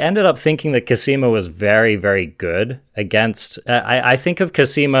 Yeah, so I ended up thinking that Cosima was very, very good against... I think of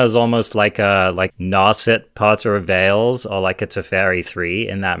Cosima as almost like a Narset Potter of Veils or like a Teferi 3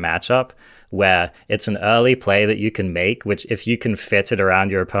 in that matchup, where it's an early play that you can make, which if you can fit it around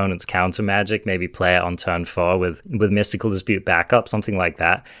your opponent's counter magic, maybe play it on turn 4 with Mystical Dispute backup, something like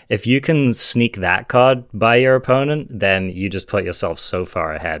that. If you can sneak that card by your opponent, then you just put yourself so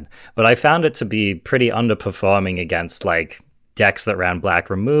far ahead. But I found it to be pretty underperforming against like decks that ran black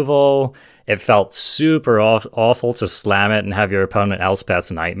removal. It felt super awful to slam it and have your opponent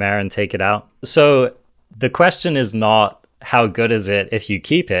Elspeth's Nightmare and take it out. So the question is not how good is it if you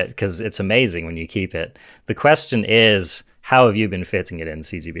keep it, because it's amazing when you keep it. The question is, how have you been fitting it in,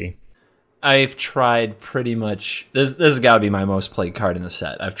 CGB? I've tried pretty much... This has got to be my most played card in the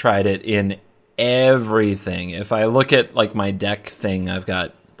set. I've tried it in everything. If I look at like my deck thing, I've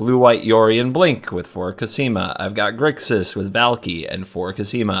got Blue-White Yori and Blink with 4 Cosima. I've got Grixis with Valky and 4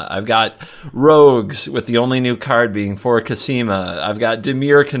 Cosima. I've got Rogues with the only new card being 4 Cosima. I've got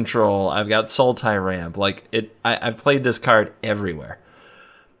Dimir Control. I've got Sultai Ramp. I've played this card everywhere.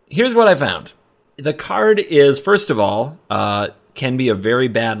 Here's what I found. The card is, first of all, can be a very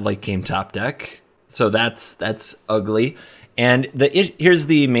bad late game top deck. So that's ugly. And here's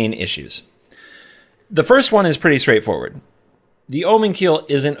the main issues. The first one is pretty straightforward. The Omen Keel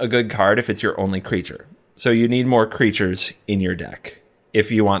isn't a good card if it's your only creature. So you need more creatures in your deck if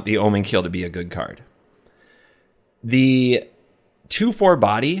you want the Omen Keel to be a good card. The 2/4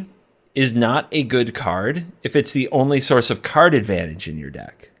 body is not a good card if it's the only source of card advantage in your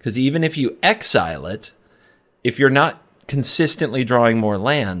deck. Because even if you exile it, if you're not consistently drawing more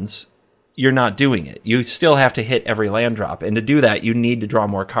lands, you're not doing it. You still have to hit every land drop. And to do that, you need to draw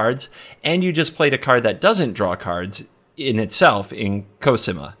more cards. And you just played a card that doesn't draw cards in itself in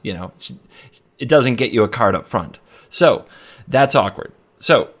Cosima. It doesn't get you a card up front. So that's awkward.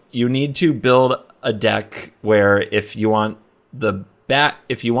 So you need to build a deck where if you want the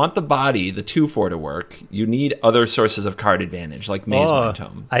body, the 2/4 to work, you need other sources of card advantage, like Maze-Mind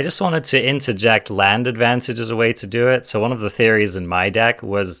Tome. I just wanted to interject land advantage as a way to do it. So one of the theories in my deck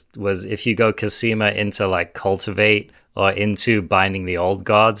was if you go Cosima into like Cultivate or into Binding the Old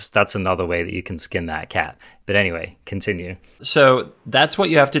Gods, that's another way that you can skin that cat. But anyway, continue. So that's what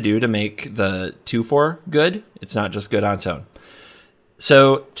you have to do to make the 2/4 good. It's not just good on its own.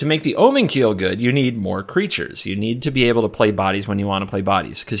 So to make the Omen Keel good, you need more creatures. You need to be able to play bodies when you want to play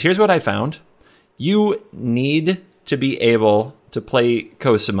bodies. Because here's what I found. You need to be able to play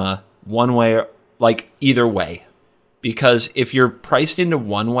Cosima one way, like either way. Because if you're priced into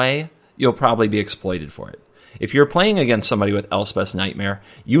one way, you'll probably be exploited for it. If you're playing against somebody with Elspeth's Nightmare,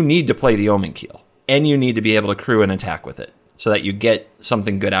 you need to play the Omen Keel. And you need to be able to crew an attack with it so that you get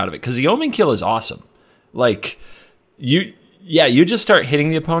something good out of it. Because the Omen Keel is awesome. Like, you just start hitting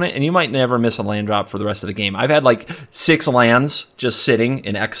the opponent, and you might never miss a land drop for the rest of the game. I've had like 6 lands just sitting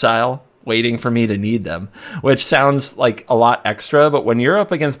in exile, waiting for me to need them, which sounds like a lot extra. But when you're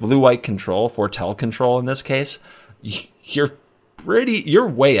up against blue-white control, Foretell control in this case, you're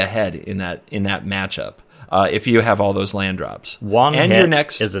way ahead in that matchup if you have all those land drops. One and hit your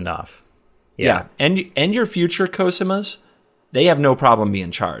next is enough. Yeah, and your future Cosimas, they have no problem being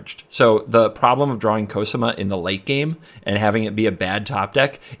charged. So the problem of drawing Cosima in the late game and having it be a bad top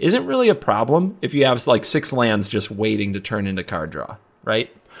deck isn't really a problem if you have like 6 lands just waiting to turn into card draw, right?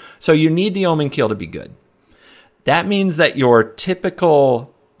 So you need the Omen Keel to be good. That means that your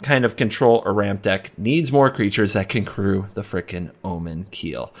typical kind of control or ramp deck needs more creatures that can crew the frickin' Omen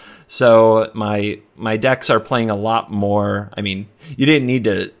Keel. So my decks are playing a lot more. I mean, you didn't need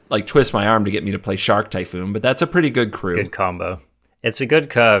to like twist my arm to get me to play Shark Typhoon, but that's a pretty good crew. Good combo. It's a good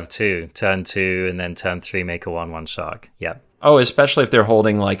curve too. Turn 2 and then turn 3 make a 1/1 Shark. Yep. Oh, especially if they're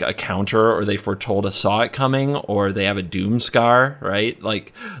holding like a counter, or they foretold a saw it coming, or they have a Doom Scar, right?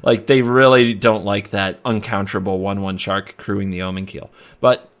 Like they really don't like that uncounterable 1/1 Shark crewing the Omen Keel.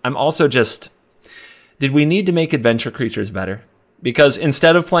 But I'm also did we need to make adventure creatures better? Because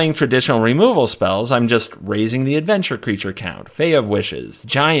instead of playing traditional removal spells, I'm just raising the adventure creature count. Fae of Wishes,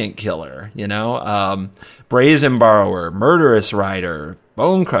 Giant Killer, Brazen Borrower, Murderous Rider,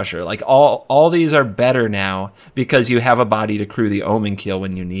 Bone Crusher. Like all these are better now because you have a body to crew the Omen Keel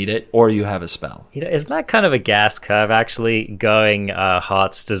when you need it, or you have a spell. Isn't that kind of a gas curve actually, going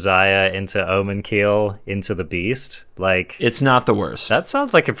Heart's Desire into Omen Keel into the Beast? Like, it's not the worst. That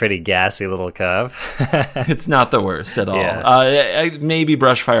sounds like a pretty gassy little curve. It's not the worst at all. Yeah. Maybe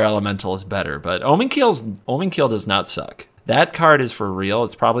Brushfire Elemental is better, but Omen Keel does not suck. That card is for real.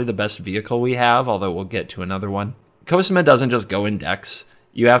 It's probably the best vehicle we have, although we'll get to another one. Cosima doesn't just go in decks.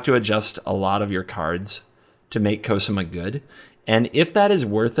 You have to adjust a lot of your cards to make Cosima good. And if that is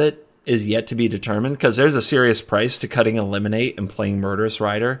worth it is yet to be determined, because there's a serious price to cutting Eliminate and playing Murderous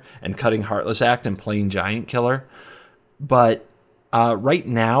Rider, and cutting Heartless Act and playing Giant Killer. But right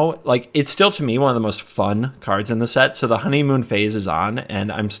now, like, it's still to me one of the most fun cards in the set. So the honeymoon phase is on,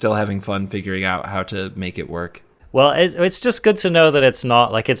 and I'm still having fun figuring out how to make it work. Well, it's just good to know that it's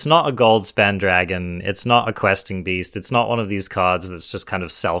not a gold spend dragon. It's not a questing beast. It's not one of these cards that's just kind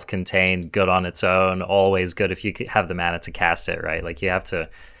of self-contained, good on its own, always good if you have the mana to cast it, right? Like you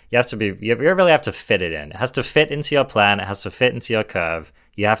really have to fit it in. It has to fit into your plan. It has to fit into your curve.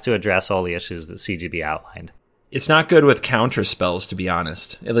 You have to address all the issues that CGB outlined. It's not good with counter spells, to be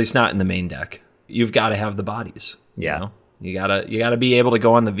honest. At least not in the main deck. You've got to have the bodies. Yeah. You gotta be able to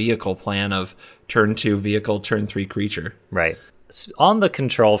go on the vehicle plan of turn 2 vehicle, turn 3 creature. Right. On the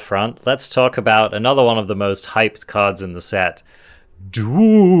control front, let's talk about another one of the most hyped cards in the set,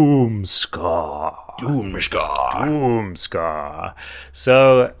 Doomskar.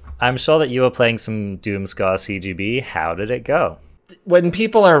 So I'm sure that you were playing some Doomskar CGB. How did it go? When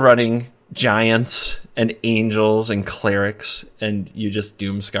people are running giants and angels and clerics, and you just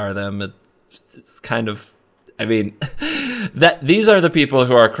Doomskar them, it's kind of, I mean, these are the people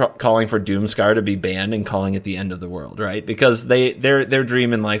who are calling for Doomskar to be banned and calling it the end of the world, right? Because their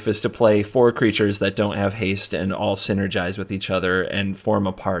dream in life is to play 4 creatures that don't have haste and all synergize with each other and form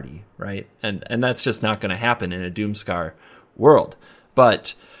a party, right? And that's just not going to happen in a Doomskar world.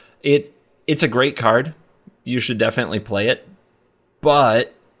 But it's a great card. You should definitely play it.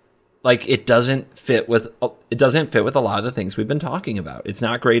 But like, it doesn't fit with a lot of the things we've been talking about. It's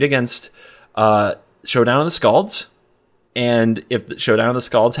not great against Showdown of the Skalds. And if the Showdown of the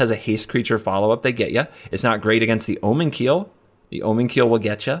Skalds has a haste creature follow-up, they get you. It's not great against the Omen Keel. The Omen Keel will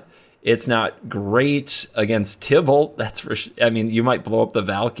get you. It's not great against Tibalt. That's for sure. I mean, you might blow up the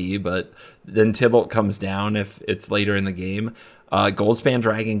Valky, but then Tibalt comes down if it's later in the game. Goldspan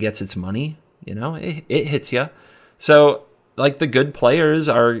Dragon gets its money. You know, it hits you. So, like, the good players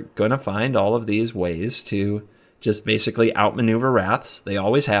are going to find all of these ways to just basically outmaneuver Wraths. They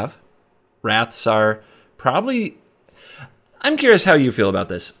always have. Wraths are probably... I'm curious how you feel about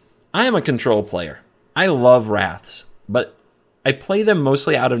this. I am a control player. I love Wraths, but I play them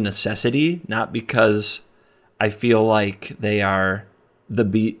mostly out of necessity, not because I feel like they are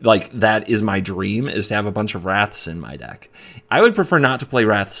that is my dream, is to have a bunch of Wraths in my deck. I would prefer not to play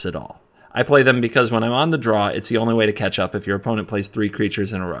Wraths at all. I play them because when I'm on the draw, it's the only way to catch up if your opponent plays 3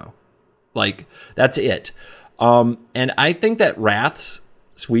 creatures in a row. Like, that's it. And I think that Wraths,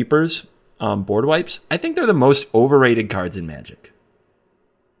 Sweepers, board wipes, I think they're the most overrated cards in Magic.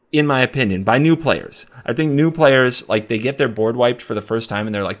 In my opinion, by new players. I think new players, like, they get their board wiped for the first time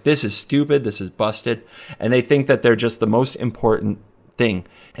and they're like, this is stupid, this is busted. And they think that they're just the most important thing.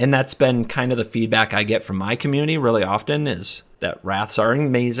 And that's been kind of the feedback I get from my community really often, is that Wraths are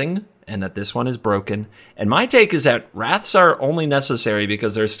amazing and that this one is broken. And my take is that Wraths are only necessary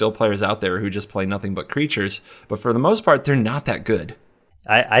because there's still players out there who just play nothing but creatures. But for the most part, they're not that good.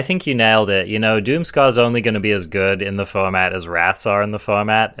 I think you nailed it. You know, Doomscar's only going to be as good in the format as Wraths are in the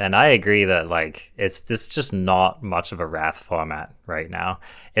format. And I agree that, like, it's just not much of a Wrath format right now.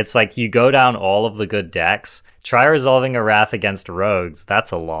 It's like you go down all of the good decks, try resolving a Wrath against Rogues.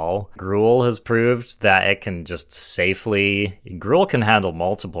 That's a lull. Gruul has proved that it can just safely... Gruul can handle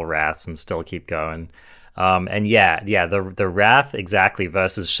multiple Wraths and still keep going. And the Wrath exactly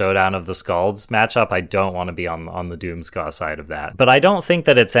versus Showdown of the Skalds matchup, I don't want to be on the Doomscar side of that. But I don't think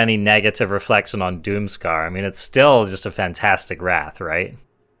that it's any negative reflection on Doomscar. I mean, it's still just a fantastic Wrath, right?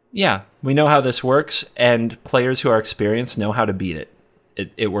 Yeah, we know how this works, and players who are experienced know how to beat it.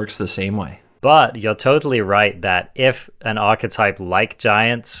 It works the same way. But you're totally right that if an archetype like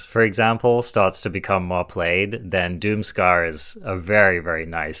Giants, for example, starts to become more played, then Doomscar is a very, very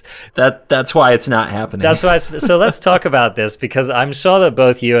nice. That's why it's not happening. That's why. So let's talk about this, because I'm sure that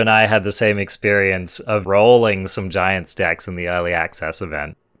both you and I had the same experience of rolling some Giants decks in the early access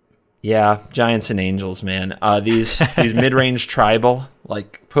event. Yeah, Giants and Angels, man. These mid-range tribal,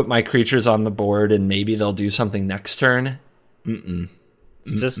 like, put my creatures on the board and maybe they'll do something next turn.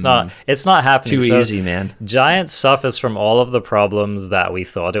 It's just it's not happening. Too easy, man. Giants suffers from all of the problems that we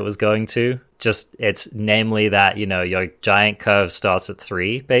thought it was going to. Just, it's namely that, you know, your giant curve starts at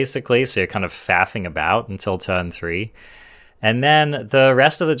 3, basically, so you're kind of faffing about until turn 3. And then the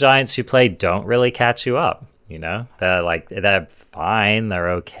rest of the Giants you play don't really catch you up, you know? They're fine,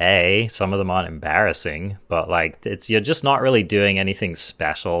 they're okay. Some of them aren't embarrassing, but, like, you're just not really doing anything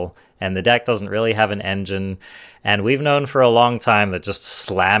special, and the deck doesn't really have an engine. And we've known for a long time that just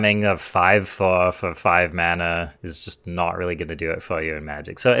slamming a 5/4 for 5 mana is just not really going to do it for you in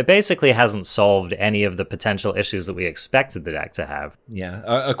Magic. So it basically hasn't solved any of the potential issues that we expected the deck to have. Yeah,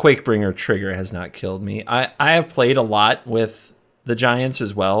 a Quakebringer trigger has not killed me. I have played a lot with the Giants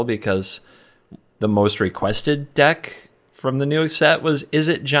as well, because the most requested deck from the new set was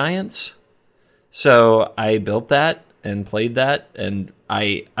Izzet Giants. So I built that and played that, and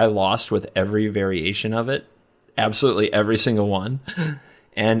I lost with every variation of it. Absolutely every single one.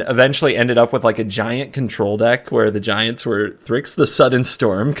 And eventually ended up with, like, a giant control deck where the Giants were Thryx the Sudden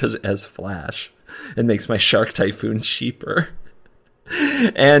Storm, because it has flash. It makes my Shark Typhoon cheaper.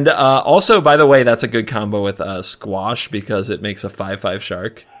 And also, by the way, that's a good combo with Squash, because it makes a 5/5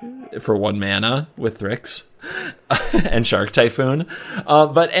 Shark for 1 mana with Thryx and Shark Typhoon.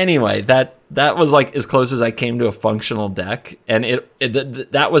 But anyway, that was, like, as close as I came to a functional deck. And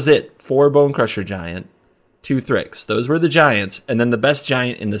that was it. 4 Bonecrusher Giant, 2 Thryx. Those were the Giants. And then the best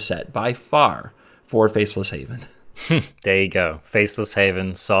Giant in the set, by far, 4 Faceless Haven. There you go. Faceless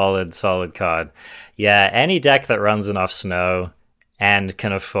Haven, solid card. Yeah, any deck that runs enough snow and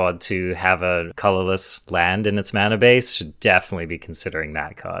can afford to have a colorless land in its mana base should definitely be considering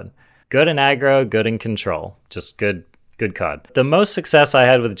that card. Good in aggro, good in control. Just good card. The most success I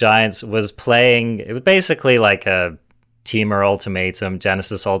had with Giants was playing... It was basically like a Temur Ultimatum,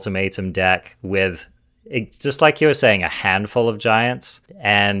 Genesis Ultimatum deck with... just like you were saying, a handful of Giants.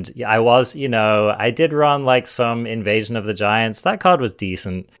 And I did run, like, some Invasion of the Giants. That card was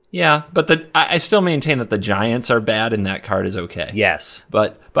decent. Yeah, but I still maintain that the Giants are bad and that card is okay. Yes.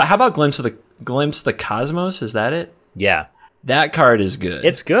 But how about Glimpse the Cosmos? Is that it? Yeah. That card is good.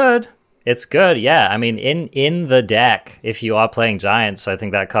 It's good. It's good, yeah. I mean, in the deck, if you are playing Giants, I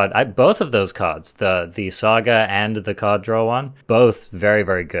think that card, both of those cards, the Saga and the card draw one, both very,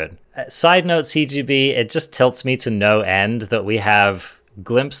 very good. Side note, CGB, it just tilts me to no end that we have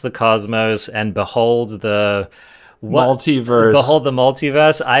Glimpse the Cosmos and Behold the multiverse. Behold the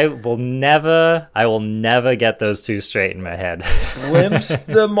multiverse. I will never get those two straight in my head. Glimpse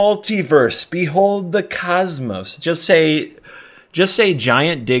the multiverse. Behold the cosmos. Just say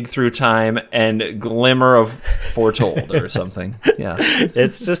Giant Dig Through Time and Glimmer of Foretold or something. Yeah.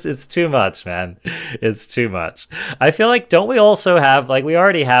 It's too much, man. It's too much. I feel like, don't we also have, like, we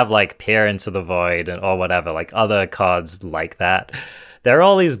already have, like, Peer into the Void or whatever, like, other cards like that. There are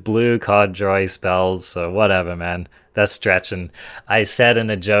all these blue card draw spells, so whatever, man. They're stretching. I said in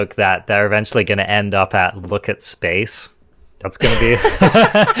a joke that they're eventually going to end up at Look at Space. That's gonna be a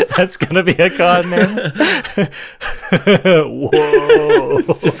card name. Whoa!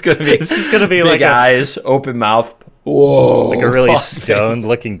 It's just gonna be big like eyes, open mouth. Whoa! Like a really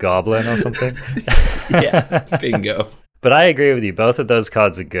stoned-looking goblin or something. Yeah, bingo. But I agree with you. Both of those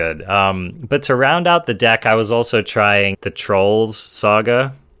cards are good. But to round out the deck, I was also trying the Trolls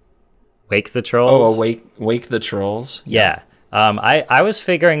Saga. Wake the Trolls. Oh, Wake the Trolls. Yeah. I was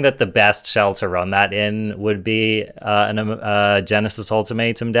figuring that the best shell to run that in would be a Genesis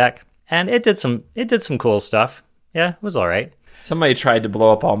Ultimatum deck, and it did some cool stuff. Yeah, it was all right. Somebody tried to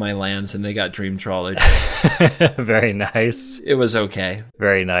blow up all my lands, and they got Dream Trawler. Very nice. It was okay.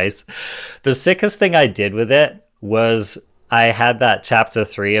 Very nice. The sickest thing I did with it was I had that Chapter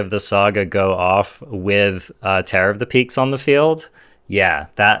 3 of the Saga go off with Terror of the Peaks on the field. Yeah,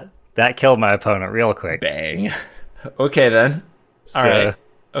 that killed my opponent real quick. Bang. Okay, then. All right.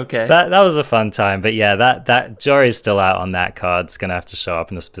 Okay. That was a fun time. But yeah, that Jory's still out on that card. It's going to have to show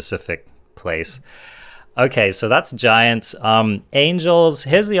up in a specific place. Okay, so that's Giants. Angels.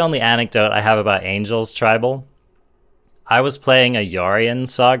 Here's the only anecdote I have about Angels Tribal. I was playing a Yorion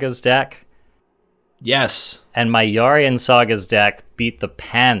Sagas deck. Yes. And my Yorion Sagas deck beat the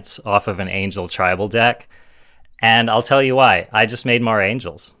pants off of an Angel Tribal deck. And I'll tell you why. I just made more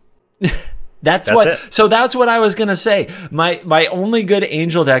Angels. That's what I was gonna say. My only good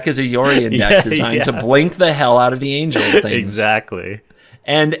angel deck is a Yorion deck designed to blink the hell out of the angel things. Exactly.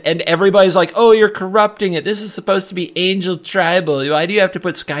 And everybody's like, oh, you're corrupting it. This is supposed to be Angel Tribal. Why do you have to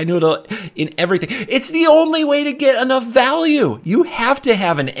put Sky Noodle in everything? It's the only way to get enough value. You have to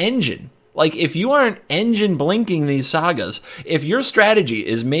have an engine. Like, if you aren't engine blinking these sagas, if your strategy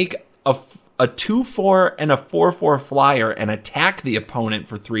is make a 2/4 and a 4/4 flyer and attack the opponent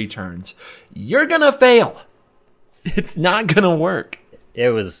for 3 turns, you're gonna fail. It's not gonna work. It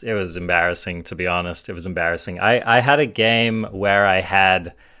was embarrassing, to be honest. It was embarrassing. I had a game where I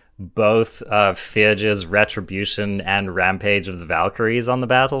had both Firja's Retribution and Rampage of the Valkyries on the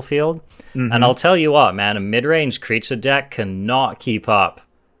battlefield. Mm-hmm. And I'll tell you what, man, a mid-range creature deck cannot keep up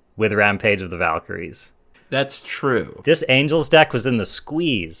with Rampage of the Valkyries. That's true. This Angels deck was in the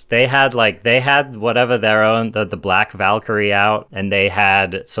squeeze. They had whatever their own, the Black Valkyrie out, and they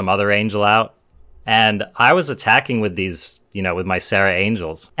had some other Angel out. And I was attacking with these, with my Serra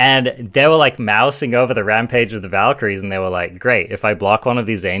Angels. And they were like mousing over the Rampage of the Valkyries, and they were like, great, if I block one of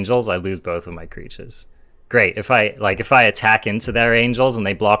these Angels, I lose both of my creatures. Great, if I attack into their Angels and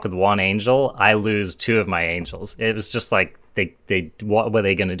they block with one Angel, I lose 2 of my Angels. It was just like, they what were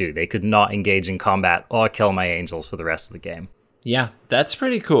they going to do? They could not engage in combat or kill my Angels for the rest of the game. Yeah, that's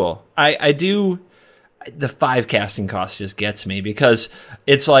pretty cool. I do. The 5 casting cost just gets me, because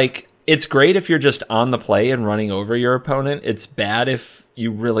it's like, it's great if you're just on the play and running over your opponent. It's bad if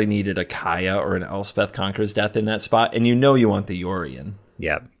you really needed a Kaya or an Elspeth Conqueror's Death in that spot, and you want the Yorion.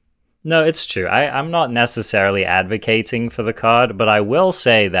 Yeah. No, it's true. I'm not necessarily advocating for the card, but I will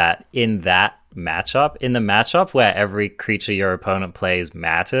say that in the matchup where every creature your opponent plays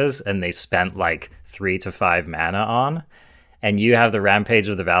matters and they spent like 3 to 5 mana on, and you have the Rampage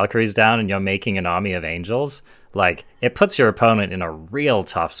of the Valkyries down and you're making an army of Angels, like, it puts your opponent in a real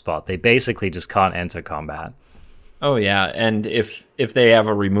tough spot. They basically just can't enter combat. Oh yeah, and if they have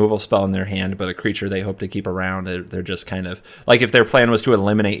a removal spell in their hand, but a creature they hope to keep around, they're just kind of like, if their plan was to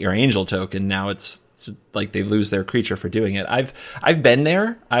eliminate your Angel token, now it's like they lose their creature for doing it. I've been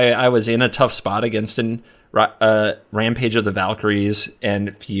there. I was in a tough spot against an Rampage of the Valkyries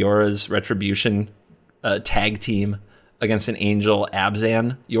and Fiora's Retribution tag team against an Angel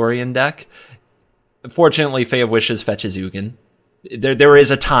Abzan Yorion deck. Fortunately, Fae of Wishes fetches Ugin. There is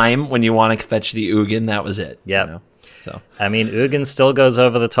a time when you want to fetch the Ugin. That was it. Yeah. So I mean, Ugin still goes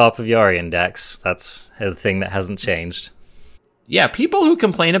over the top of Yorion decks. That's a thing that hasn't changed. Yeah, people who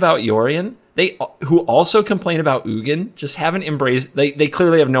complain about Yorion they who also complain about Ugin just haven't embraced. They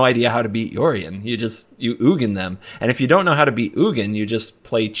clearly have no idea how to beat Yorion. You Ugin them, and if you don't know how to beat Ugin, you just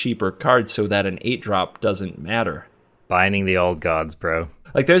play cheaper cards so that an 8-drop doesn't matter. Binding the old gods, bro.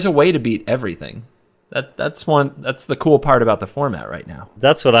 Like, there's a way to beat everything. That's the cool part about the format right now.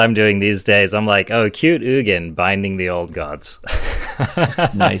 That's what I'm doing these days. I'm like, oh, cute Ugin, binding the old gods.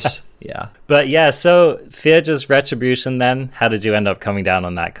 Nice. Yeah. But yeah, so Firja's Retribution then, how did you end up coming down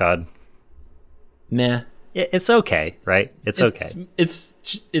on that card? Meh. It's okay, right? It's okay.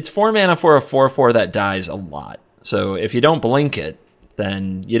 It's 4 mana for a 4/4 that dies a lot. So if you don't blink it,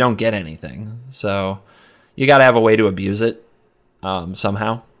 then you don't get anything. So you got to have a way to abuse it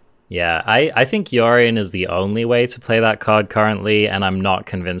somehow. Yeah, I think Yorion is the only way to play that card currently, and I'm not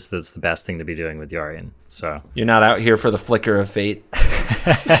convinced that's the best thing to be doing with Yorion. So you're not out here for the Flicker of Fate.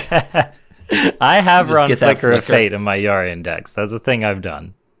 I have run Flicker of Fate in my Yorion decks. That's a thing I've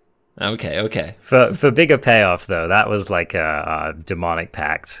done. Okay. For bigger payoff, though, that was like a Demonic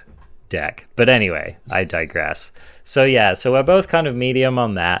Pact deck. But anyway, I digress. So yeah, so we're both kind of medium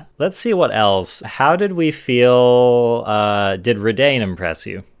on that. Let's see what else. How did we feel? Did Redain impress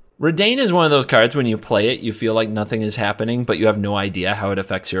you? Redain is one of those cards when you play it, you feel like nothing is happening, but you have no idea how it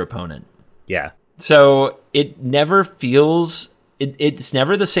affects your opponent. Yeah. So it never feels... It's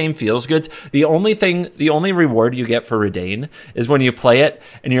never the same feels goods. The only reward you get for Redain is when you play it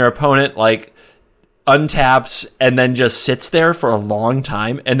and your opponent like untaps and then just sits there for a long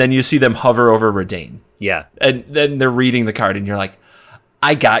time, and then you see them hover over Redain. Yeah. And then they're reading the card and you're like,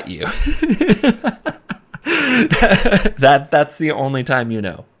 I got you. That's the only time you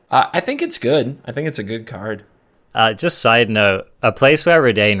know. I think it's good. I think it's a good card. Just side note, a place where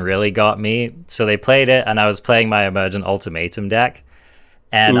Redain really got me. So they played it, and I was playing my Emergent Ultimatum deck,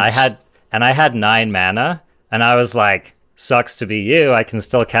 and Oops. I had 9 mana, and I was like, "Sucks to be you. I can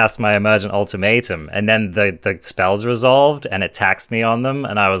still cast my Emergent Ultimatum." And then the spells resolved, and it taxed me on them,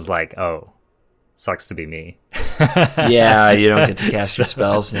 and I was like, "Oh, sucks to be me." Yeah, you don't get to cast your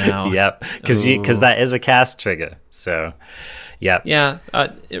spells now. Yep, because that is a cast trigger. So. Yep. Yeah,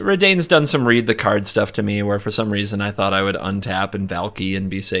 Redain's done some read the card stuff to me, where for some reason I thought I would untap and Valky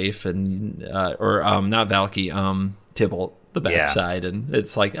and be safe, and or not Valky, Tibalt the backside, and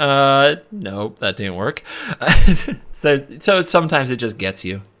it's like, nope, that didn't work. so sometimes it just gets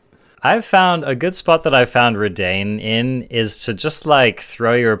you. I've found a good spot that I found Redain in is to just like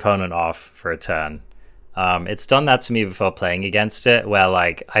throw your opponent off for a turn. It's done that to me before playing against it, where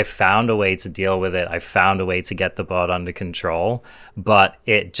like I found a way to deal with it. I found a way to get the board under control, but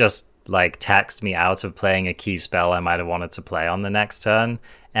it just like taxed me out of playing a key spell I might have wanted to play on the next turn.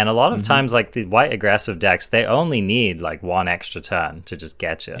 And a lot of times, like the white aggressive decks, they only need like one extra turn to just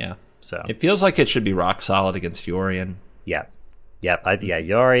get you. Yeah. So it feels like it should be rock solid against Yorion. Yep.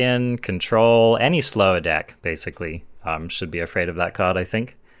 Yorion, Control, any slower deck basically should be afraid of that card, I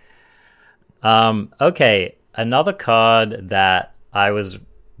think. Okay, another card that I was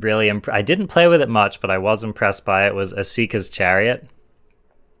really I didn't play with it much, but I was impressed by it, was Asika's Chariot.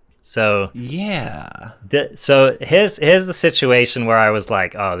 So yeah. So here's the situation where I was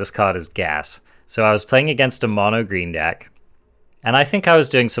like, oh, this card is gas. So I was playing against a mono green deck, and I think I was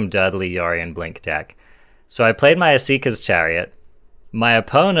doing some dirtily Yorion Blink deck. So I played my Asika's Chariot. My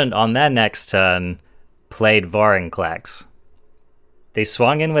opponent on their next turn played Vorinclex. They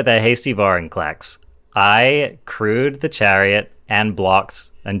swung in with a hasty Vorinclex. I crewed the Chariot and blocked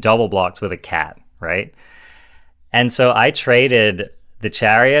and double blocked with a cat, right? And so I traded the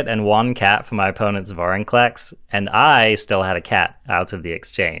Chariot and 1 cat for my opponent's Vorinclex, and I still had a cat out of the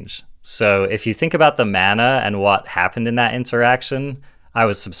exchange. So if you think about the mana and what happened in that interaction, I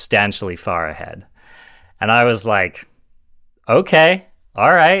was substantially far ahead. And I was like, okay,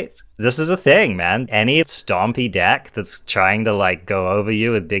 all right. This is a thing, man. Any stompy deck that's trying to like go over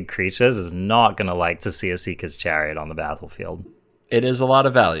you with big creatures is not going to like to see Asika's Chariot on the battlefield. It is a lot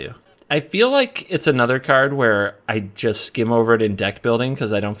of value. I feel like it's another card where I just skim over it in deck building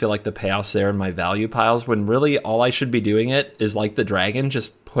because I don't feel like the payoff's there in my value piles, when really all I should be doing it is like the dragon,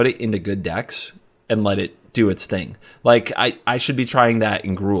 just put it into good decks and let it do its thing. Like I should be trying that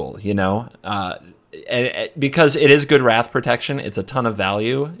in Gruul, you know? And because it is good wrath protection, it's a ton of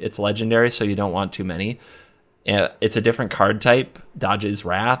value. It's legendary, so you don't want too many. It's a different card type, dodges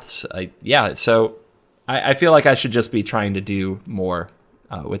wraths. So I feel like I should just be trying to do more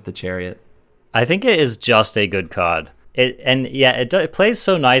with the Chariot. I think it is just a good card. It plays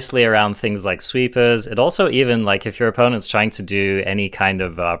so nicely around things like sweepers. It also, even like if your opponent's trying to do any kind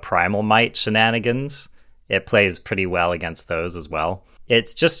of Primal Might shenanigans, it plays pretty well against those as well.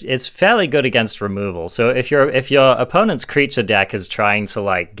 it's fairly good against removal. So if your opponent's creature deck is trying to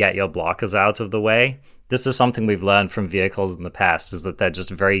like get your blockers out of the way, this is something we've learned from vehicles in the past, is that they're just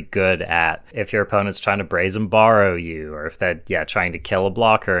very good at, if your opponent's trying to Brazen Borrow you, or if they're trying to kill a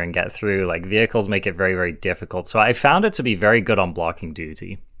blocker and get through, like vehicles make it very, very difficult. So I found it to be very good on blocking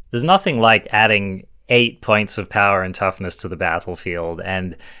duty. There's nothing like adding 8 points of power and toughness to the battlefield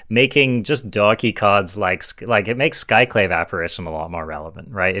and making just dorky cards like it makes Skyclave Apparition a lot more relevant,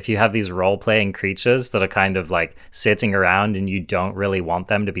 right? If you have these role-playing creatures that are kind of like sitting around and you don't really want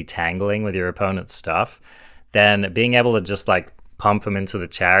them to be tangling with your opponent's stuff, then being able to just like pump them into the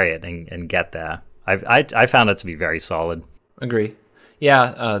chariot and get there, I found it to be very solid. Agree.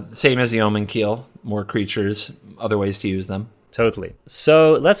 Yeah, same as the Omen Keel. More creatures, other ways to use them. Totally.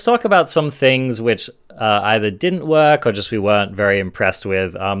 So let's talk about some things which either didn't work or just we weren't very impressed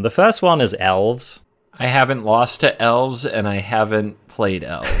with. The first one is elves. I haven't lost to elves, and I haven't played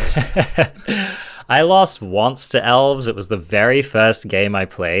elves. I lost once to elves. It was the very first game I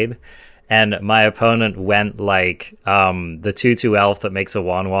played, and my opponent went like the 2/2 elf that makes a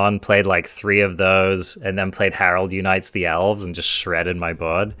 1/1, played like 3 of those, and then played Herald Unites the Elves and just shredded my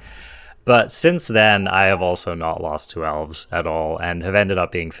board. But since then, I have also not lost to elves at all and have ended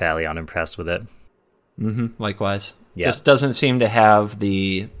up being fairly unimpressed with it. Likewise. Yeah. Just doesn't seem to have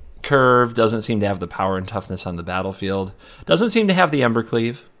the curve, doesn't seem to have the power and toughness on the battlefield, doesn't seem to have the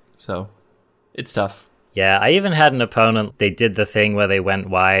Embercleave, so it's tough. Yeah, I even had an opponent, they did the thing where they went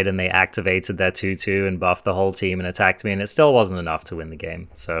wide and they activated their 2/2 and buffed the whole team and attacked me, and it still wasn't enough to win the game.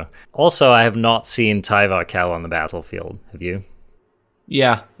 So, also, I have not seen Tyvar Kell on the battlefield. Have you?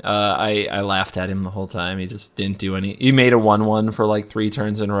 Yeah, I laughed at him the whole time. He just didn't do any. He made a 1/1 for like 3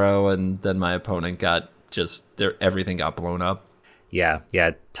 turns in a row, and then my opponent got everything got blown up. Yeah,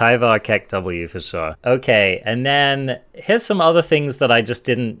 Tyvar Keck W for sure. Okay, and then here's some other things that I just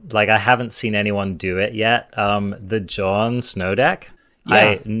didn't, like I haven't seen anyone do it yet. The John Snow deck.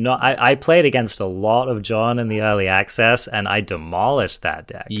 Yeah. I played against a lot of John in the early access, and I demolished that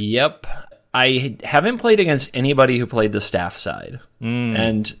deck. Yep. I haven't played against anybody who played the staff side.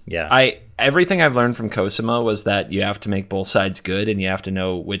 And everything I've learned from Cosima was that you have to make both sides good, and you have to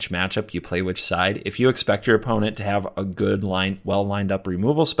know which matchup you play which side. If you expect your opponent to have a good well lined up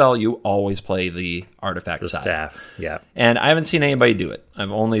removal spell, you always play the artifact side. The staff, yeah. And I haven't seen anybody do it.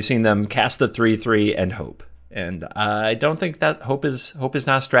 I've only seen them cast the 3/3 and hope. And I don't think that hope is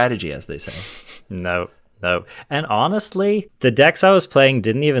not a strategy, as they say. No. And honestly, the decks I was playing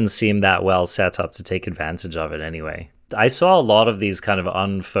didn't even seem that well set up to take advantage of it anyway. I saw a lot of these kind of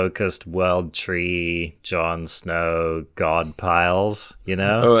unfocused World Tree, Jon Snow, God piles, you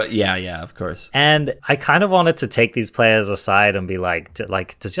know? Oh, yeah, of course. And I kind of wanted to take these players aside and be like,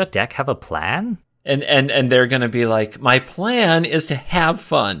 does your deck have a plan? And they're going to be like, my plan is to have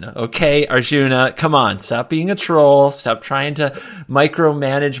fun. Okay, Arjuna, come on, stop being a troll. Stop trying to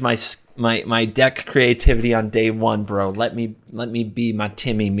micromanage my deck creativity on day one, bro. Let me be my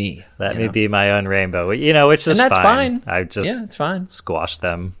Timmy me. Let me be my own rainbow. You know, which is and that's fine. I just it's fine. Squashed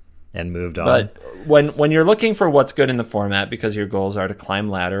them and moved on. But when you're looking for what's good in the format because your goals are to climb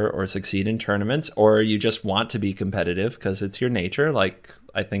ladder or succeed in tournaments, or you just want to be competitive because it's your nature, like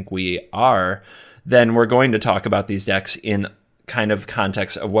I think we are, then we're going to talk about these decks in kind of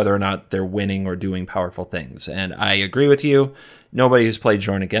context of whether or not they're winning or doing powerful things. And I agree with you. Nobody who's played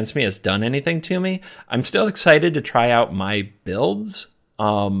Jorn against me has done anything to me. I'm still excited to try out my builds,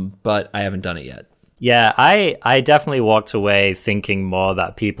 but I haven't done it yet. Yeah, I definitely walked away thinking more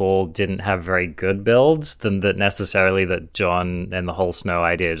that people didn't have very good builds than that necessarily that John and the whole Snow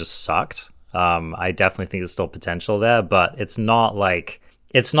idea just sucked. I definitely think there's still potential there, but it's not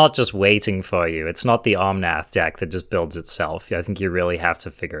just waiting for you. It's not the Omnath deck that just builds itself. I think you really have to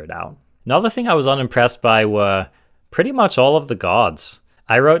figure it out. Another thing I was unimpressed by were pretty much all of the gods.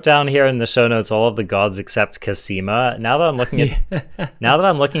 I wrote down here in the show notes all of the gods except Cosima. Now that I'm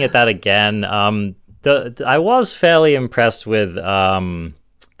looking at that again, I was fairly impressed with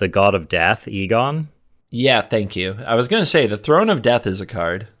the God of Death, Egon. Yeah, thank you. I was going to say the Throne of Death is a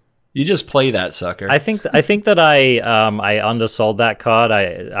card. You just play that sucker. I think that I undersold that card.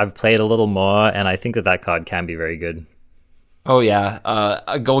 I've played a little more, and I think that card can be very good. Oh yeah,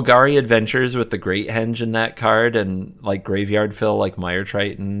 Golgari Adventures with the Great Henge in that card, and like Graveyard Fill like Mire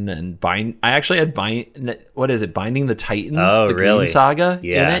Triton and Bind. I actually had Binding the Titans, the really? Green Saga in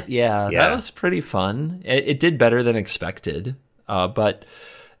Yeah. it. Yeah, that was pretty fun. It did better than expected, but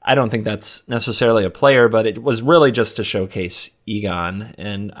I don't think that's necessarily a player. But it was really just to showcase Egon,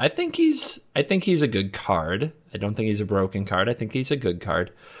 and I think he's a good card. I don't think he's a broken card. I think he's a good card.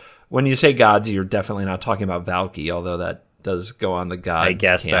 When you say gods, you're definitely not talking about Valky, although that does go on the god. I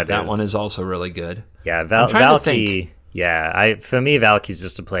guess camp. that that one is also really good. Yeah, I'm trying to think. Valky. Yeah, for me, Valky's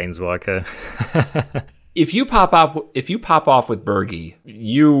just a planeswalker. If you pop off with Bergie,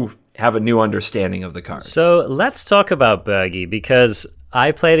 you have a new understanding of the card. So let's talk about Bergie, because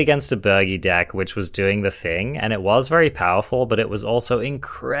I played against a Bergie deck which was doing the thing, and it was very powerful, but it was also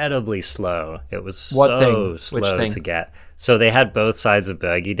incredibly slow. It was slow to get. So they had both sides of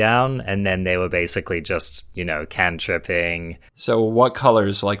Bergie down, and then they were basically just, cantripping. So what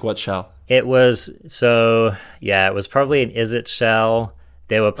colors, like what shell? It was probably an Izzet shell.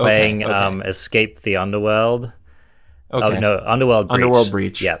 They were playing Escape the Underworld. Okay. Oh no, Underworld Breach. Underworld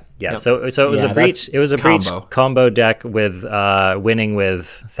Breach. Yeah. Yep. So it was a breach. It was a breach combo deck with winning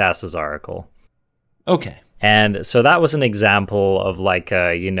with Thassa's Oracle. Okay. And so that was an example of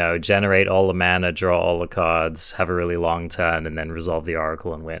generate all the mana, draw all the cards, have a really long turn, and then resolve the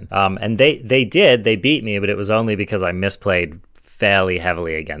Oracle and win. And they beat me, but it was only because I misplayed fairly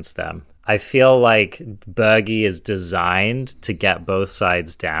heavily against them. I feel like Bergie is designed to get both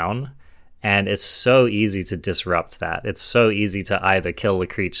sides down, and it's so easy to disrupt that. It's so easy to either kill the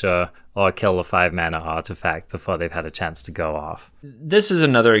creature or kill the 5-mana artifact before they've had a chance to go off. This is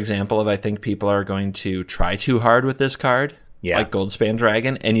another example of, I think people are going to try too hard with this card, like Goldspan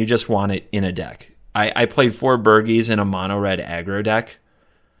Dragon, and you just want it in a deck. I played 4 Bergies in a mono-red aggro deck.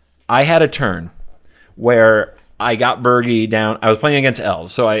 I had a turn where I got Bergie down. I was playing against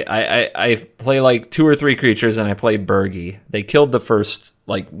elves, so I play like 2 or 3 creatures, and I play Bergie. They killed the first,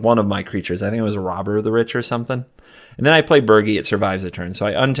 one of my creatures. I think it was a Robber of the Rich or something. And then I play Bergie. It survives a turn. So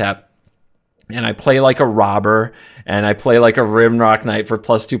I untap, and I play like a Robber, and I play like a Rimrock Knight for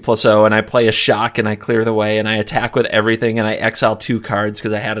 +2/+0, and I play a Shock, and I clear the way, and I attack with everything, and I exile 2 cards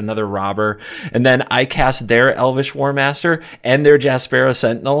because I had another Robber. And then I cast their Elvish War Master and their Jaspera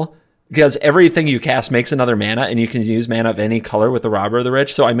Sentinel, because everything you cast makes another mana, and you can use mana of any color with the Robber of the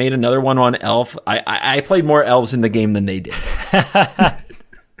Rich. So I made another 1/1 elf. I played more elves in the game than they did.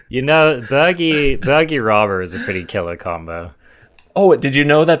 Bergie Robber is a pretty killer combo. Oh, did you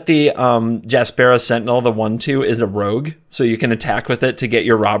know that the Jaspera Sentinel, the 1/2, is a rogue? So you can attack with it to get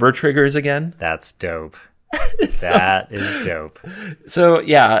your Robber triggers again? That's dope. That is dope. So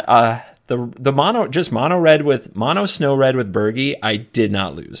yeah, the mono snow red with Bergie, I did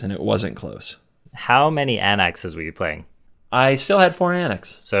not lose, and it wasn't close. How many Anaxes were you playing? I still had 4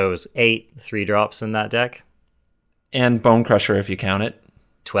 Anax. So it was 8 3-drops in that deck? And Bone Crusher if you count it.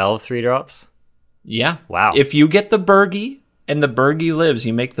 12 3-drops? Yeah. Wow. If you get the Bergie and the Bergie lives,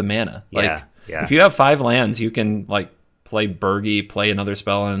 you make the mana. Yeah. If you have 5 lands, you can play Bergie, play another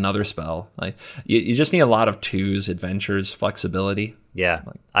spell and another spell. You just need a lot of 2s, adventures, flexibility. Yeah,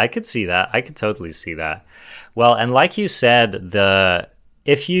 I could see that. I could totally see that. Well, and like you said,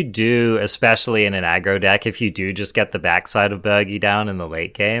 if you do, especially in an aggro deck, if you do just get the backside of Bergie down in the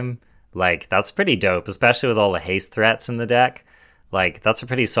late game, that's pretty dope, especially with all the haste threats in the deck. That's a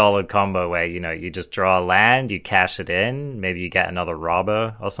pretty solid combo where, you just draw a land, you cash it in, maybe you get another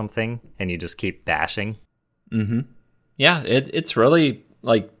Robber or something, and you just keep bashing. Mm-hmm. Yeah, it's really,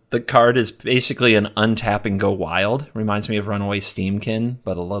 the card is basically an untap and go wild. Reminds me of Runaway Steamkin,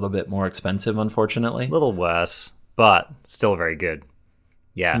 but a little bit more expensive, unfortunately. A little worse, but still very good.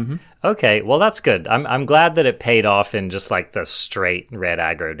 Yeah. Mm-hmm. Okay, well, that's good. I'm glad that it paid off in just the straight red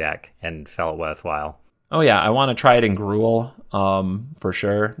aggro deck and felt worthwhile. Oh yeah, I want to try it in Gruul, for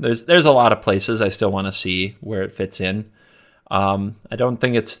sure. There's a lot of places I still want to see where it fits in. I don't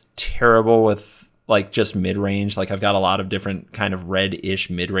think it's terrible with just mid-range. I've got a lot of different kind of red-ish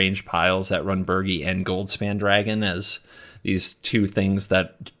mid-range piles that run Bergie and Goldspan Dragon as these 2 things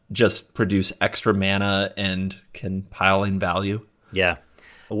that just produce extra mana and can pile in value. Yeah.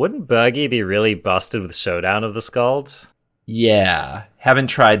 Wouldn't Bergie be really busted with Showdown of the Skalds? Yeah, haven't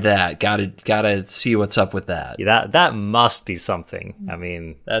tried that. Gotta see what's up with that. Yeah, that must be something. I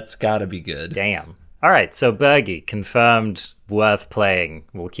mean, that's gotta be good. Damn. All right, so Bergie, confirmed, worth playing.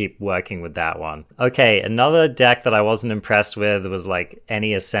 We'll keep working with that one. Okay, another deck that I wasn't impressed with was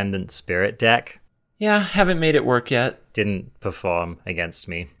any Ascendant Spirit deck. Yeah, haven't made it work yet. Didn't perform against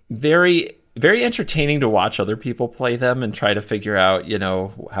me. Very, very entertaining to watch other people play them and try to figure out,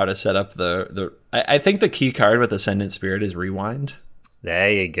 how to set up I think the key card with Ascendant Spirit is Rewind.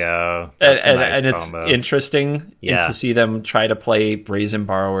 There you go. That's a nice combo. It's interesting to see them try to play Brazen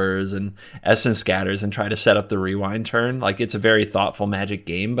Borrowers and Essence Scatters and try to set up the rewind turn. It's a very thoughtful Magic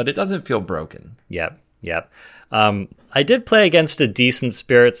game, but it doesn't feel broken. Yep. I did play against a decent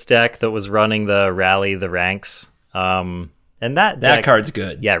Spirits deck that was running the Rally the Ranks. And that card's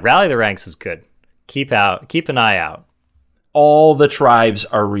good. Yeah, Rally the Ranks is good. Keep an eye out. All the tribes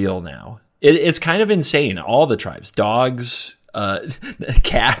are real now. It's kind of insane. All the tribes, dogs,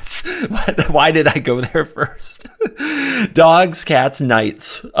 cats. Why did I go there first? Dogs, cats,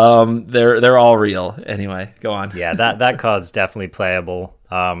 knights. They're all real. Anyway, go on. Yeah, that card's definitely playable.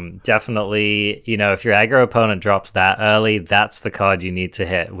 Definitely, if your aggro opponent drops that early, that's the card you need to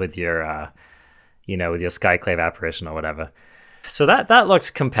hit with your, with your Skyclave Apparition or whatever. So that looks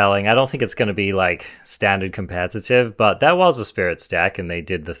compelling. I don't think it's going to be like standard competitive, but that was a Spirits deck, and they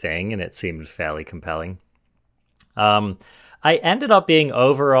did the thing, and it seemed fairly compelling. I ended up being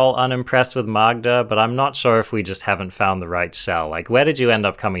overall unimpressed with Magda, but I'm not sure if we just haven't found the right shell. Like, where did you end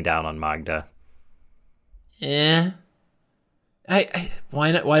up coming down on Magda? Why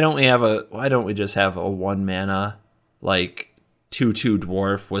don't we just have a 1 mana like 2/2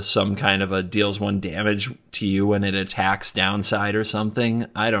 dwarf with some kind of a deals 1 damage to you when it attacks downside or something?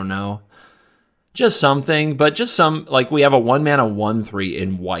 I don't know. Just something, but just some, like, we have a 1 mana 1/3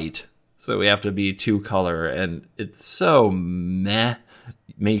 in white. So we have to be 2 color, and it's so meh.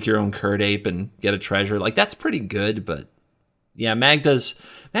 Make your own Curd Ape and get a treasure. Like, that's pretty good, but yeah, Magda's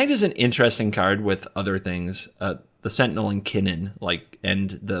an interesting card with other things. The Sentinel and Kinnan,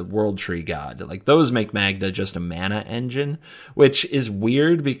 and the World Tree God. Like, those make Magda just a mana engine, which is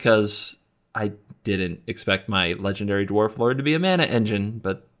weird because I didn't expect my Legendary Dwarf Lord to be a mana engine,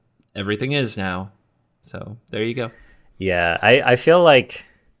 but everything is now. So there you go. Yeah, I feel like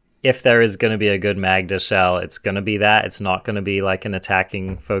if there is going to be a good Magda shell, it's going to be that. It's not going to be like an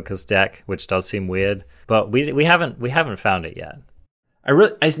attacking focused deck, which does seem weird. But we haven't found it yet.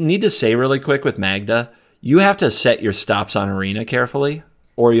 I need to say really quick with Magda, you have to set your stops on Arena carefully,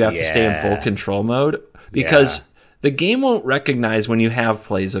 or you have to stay in full control mode, because the game won't recognize when you have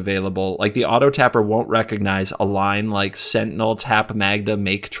plays available. Like, the auto tapper won't recognize a line like Sentinel, tap Magda,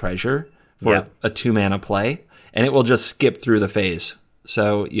 make treasure for a 2 mana play, and it will just skip through the phase.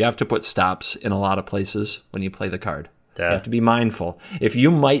 So you have to put stops in a lot of places when you play the card. You have to be mindful. If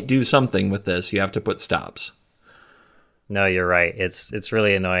you might do something with this, you have to put stops. No, you're right. It's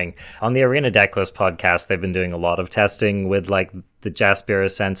really annoying. On the Arena Decklist podcast, they've been doing a lot of testing with like the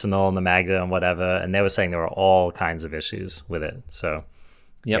Jaspera Sentinel and the Magda and whatever, and they were saying there were all kinds of issues with it. So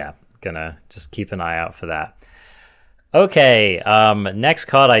yeah, gonna just keep an eye out for that. Okay, next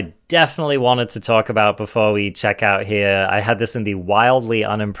card I definitely wanted to talk about before we check out here. I had this in the wildly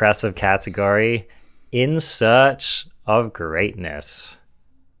unimpressive category, In Search of Greatness.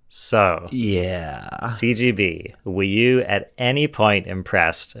 So, yeah, CGB, were you at any point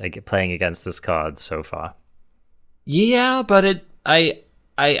impressed playing against this card so far? Yeah, but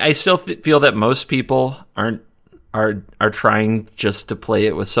I still feel that most people are trying just to play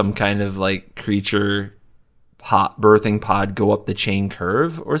it with some kind of like creature birthing pod go up the chain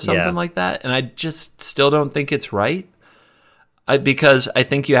curve or something like that, and I just still don't think it's right. Because I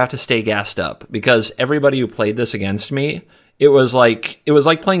think you have to stay gassed up, because everybody who played this against me, it was like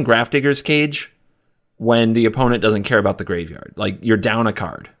playing Grafdigger's Cage when the opponent doesn't care about the graveyard. Like, you're down a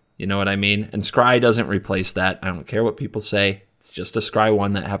card, you know what I mean? And Scry doesn't replace that. I don't care what people say. It's just a Scry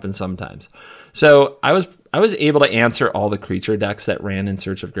 1 that happens sometimes. So I was able to answer all the creature decks that ran In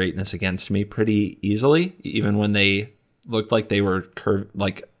Search of Greatness against me pretty easily, even when they looked like they were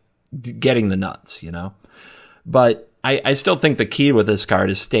getting the nuts, you know? But I still think the key with this card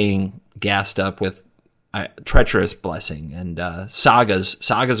is staying gassed up with Treacherous Blessing and Sagas.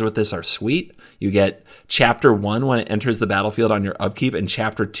 Sagas with this are sweet. You get Chapter 1 when it enters the battlefield on your upkeep, and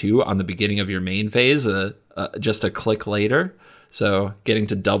Chapter 2 on the beginning of your main phase, just a click later. So getting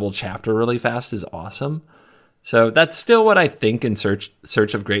to double chapter really fast is awesome. So that's still what I think In Search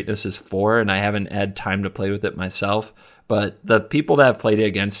of Greatness is for, and I haven't had time to play with it myself. But the people that have played it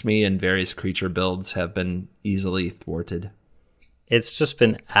against me in various creature builds have been easily thwarted. It's just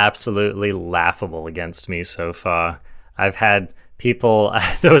been absolutely laughable against me so far. I've had people...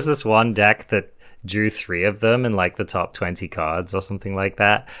 There was this one deck that drew 3 of them in like the top 20 cards or something like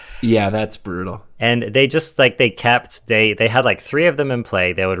that. Yeah, that's brutal. And they just like they had like 3 of them in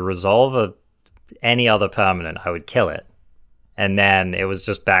play. They would resolve any other permanent. I would kill it. And then it was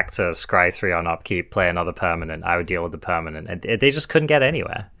just back to scry 3 on upkeep, play another permanent. I would deal with the permanent. And they just couldn't get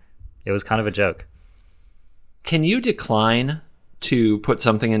anywhere. It was kind of a joke. Can you decline to put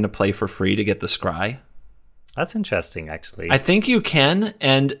something into play for free to get the scry? That's interesting, actually. I think you can,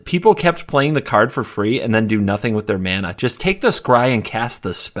 and people kept playing the card for free and then do nothing with their mana. Just take the scry and cast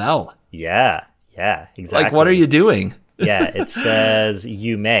the spell. Yeah, exactly. Like, what are you doing? Yeah, it says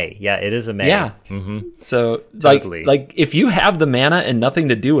you may. Yeah, it is a may. Yeah. Mm-hmm. So, totally. like if you have the mana and nothing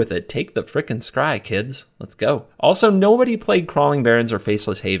to do with it, take the frickin' scry, kids. Let's go. Also, nobody played Crawling Barrens or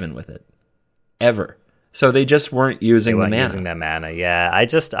Faceless Haven with it. Ever. So they just weren't using the mana. Using their mana, yeah.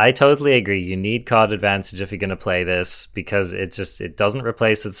 I totally agree. You need card advantage if you're going to play this, because it doesn't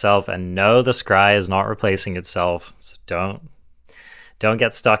replace itself, and no, the Scry is not replacing itself. So don't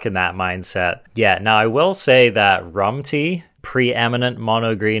get stuck in that mindset. Yeah, now I will say that Rumty, preeminent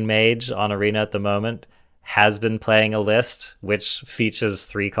mono green mage on Arena at the moment, has been playing a list which features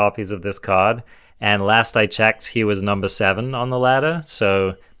 3 copies of this card, and last I checked, he was number 7 on the ladder,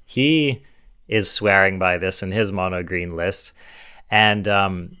 so he is swearing by this in his mono green list. And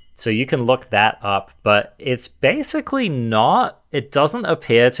so you can look that up, but it's basically it doesn't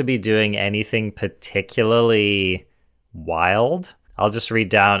appear to be doing anything particularly wild. I'll just read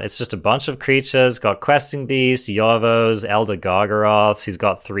down. It's just a bunch of creatures. Got Questing Beast, Yorvos, Elder Gargaroths. He's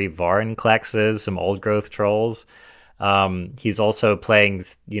got 3 Vorinclexes, some Old Growth Trolls. He's also playing,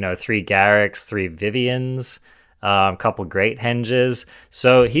 3 Garriks, 3 Vivians, a couple Great Henges.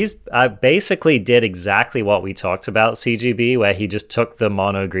 So he's basically did exactly what we talked about, CGB, where he just took the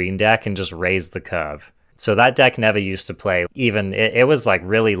mono green deck and just raised the curve. So that deck never used to play, even it was like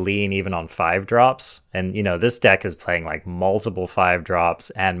really lean even on 5 drops. And this deck is playing like multiple 5 drops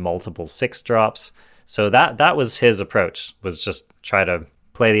and multiple 6 drops. So that was his approach, was just try to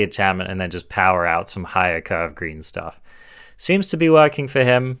play the enchantment and then just power out some higher curve green stuff. Seems to be working for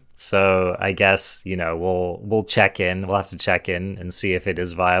him. So I guess, we'll check in. We'll have to check in and see if it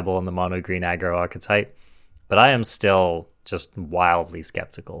is viable in the mono green aggro archetype. But I am still just wildly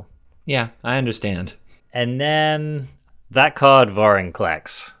skeptical. Yeah, I understand. And then that card,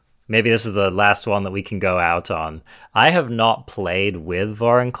 Vorinclex. Maybe this is the last one that we can go out on. I have not played with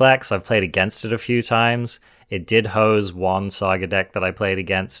Vorinclex. I've played against it a few times. It did hose one Saga deck that I played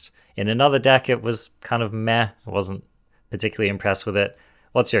against. In another deck, it was kind of meh. I wasn't particularly impressed with it.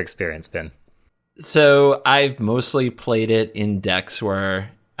 What's your experience been? So I've mostly played it in decks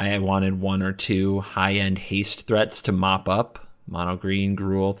where I wanted 1 or 2 high-end haste threats to mop up. Mono green,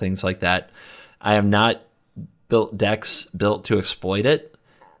 Gruul, things like that. I have not built decks built to exploit it.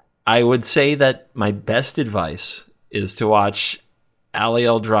 I would say that my best advice is to watch Ali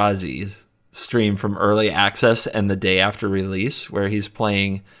Eldrazi's stream from early access and the day after release, where he's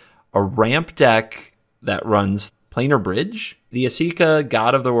playing a ramp deck that runs Planar Bridge, the Esika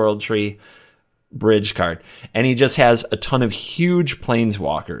God of the World Tree bridge card. And he just has a ton of huge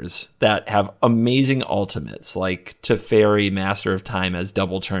planeswalkers that have amazing ultimates, like Teferi, Master of Time, has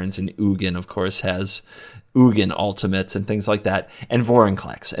double turns, and Ugin, of course, has Ugin ultimates and things like that, and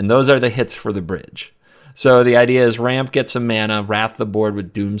Vorinclex. And those are the hits for the bridge. So the idea is ramp, get some mana, wrath the board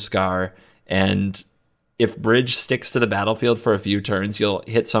with Doomscar, and if bridge sticks to the battlefield for a few turns, you'll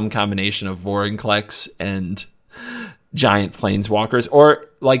hit some combination of Vorinclex and giant planeswalkers. Or,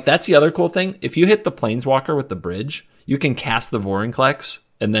 like, that's the other cool thing. If you hit the planeswalker with the bridge, you can cast the Vorinclex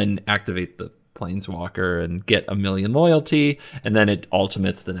and then activate the planeswalker and get a million loyalty, and then it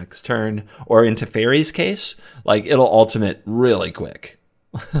ultimates the next turn. Or in Teferi's case, like, it'll ultimate really quick.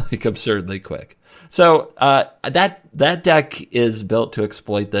 Like, absurdly quick. So that deck is built to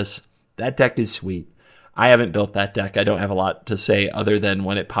exploit this. That deck is sweet. I haven't built that deck. I don't have a lot to say other than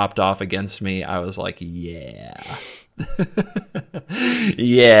when it popped off against me, I was like, yeah.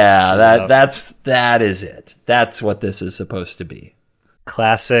 Yeah, that is it. That's what this is supposed to be.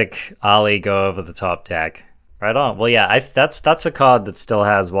 Classic Ali go over the top deck. Right on. Well, yeah, that's a card that still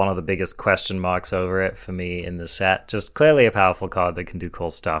has one of the biggest question marks over it for me in the set. Just clearly a powerful card that can do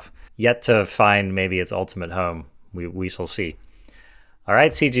cool stuff. Yet to find maybe its ultimate home. We shall see. All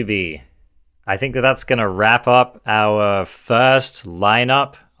right, CGB. I think that's going to wrap up our first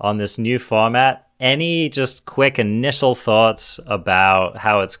lineup on this new format. Any just quick initial thoughts about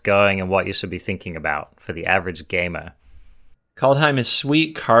how it's going and what you should be thinking about for the average gamer? Kaldheim is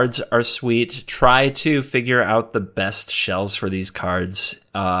sweet. Cards are sweet. Try to figure out the best shells for these cards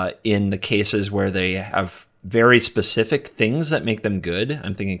in the cases where they have very specific things that make them good.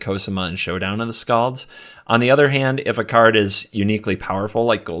 I'm thinking Cosima and Showdown of the Scalds. On the other hand, if a card is uniquely powerful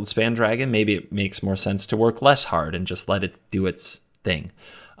like Goldspan Dragon, maybe it makes more sense to work less hard and just let it do its thing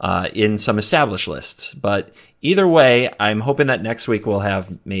in some established lists. But either way, I'm hoping that next week we'll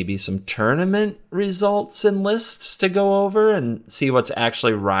have maybe some tournament results and lists to go over and see what's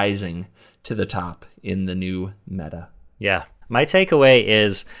actually rising to the top in the new meta. Yeah. My takeaway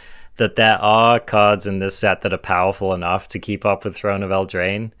is that there are cards in this set that are powerful enough to keep up with Throne of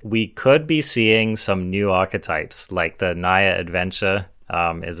Eldraine. We could be seeing some new archetypes, like the Naya Adventure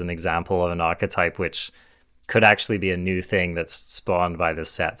is an example of an archetype which could actually be a new thing that's spawned by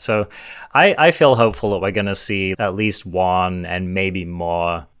this set. So I feel hopeful that we're going to see at least one and maybe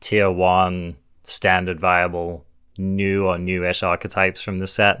more tier 1 standard viable new or newish archetypes from the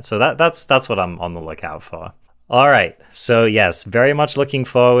set. So that's what I'm on the lookout for. All right. So yes, very much looking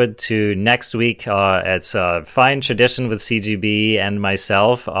forward to next week. It's a fine tradition with CGB and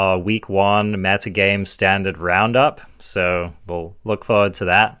myself, our week 1 metagame standard roundup. So we'll look forward to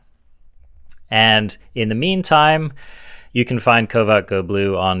that. And in the meantime, you can find Covert Go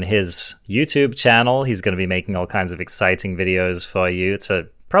Blue on his YouTube channel. He's going to be making all kinds of exciting videos for you. It's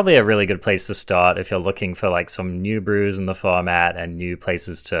probably a really good place to start if you're looking for like some new brews in the format and new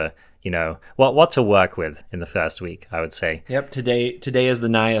places to, what to work with in the first week, I would say. Yep. Today is the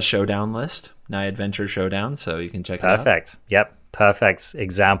Naya Showdown list, Naya Adventure Showdown, so you can check it out. Perfect. Yep. Perfect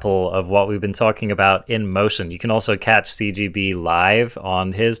example of what we've been talking about in motion. You can also catch CGB live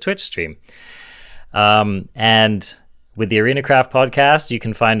on his Twitch stream. And with the ArenaCraft podcast, you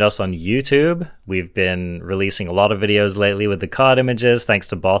can find us on YouTube. We've been releasing a lot of videos lately with the card images, thanks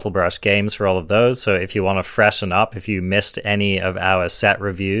to Bottlebrush Games for all of those. So if you want to freshen up, if you missed any of our set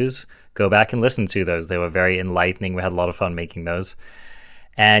reviews, go back and listen to those. They were very enlightening. We had a lot of fun making those.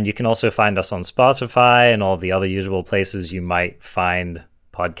 And you can also find us on Spotify and all the other usual places you might find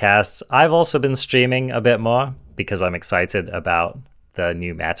podcasts. I've also been streaming a bit more because I'm excited about the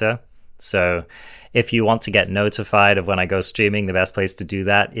new meta. So if you want to get notified of when I go streaming, the best place to do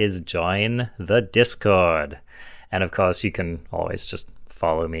that is join the Discord. And of course, you can always just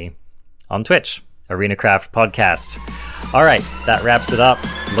follow me on Twitch, ArenaCraft Podcast. All right, that wraps it up.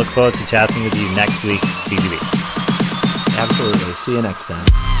 Look forward to chatting with you next week, CGB. Absolutely. See you next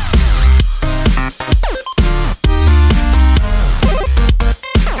time.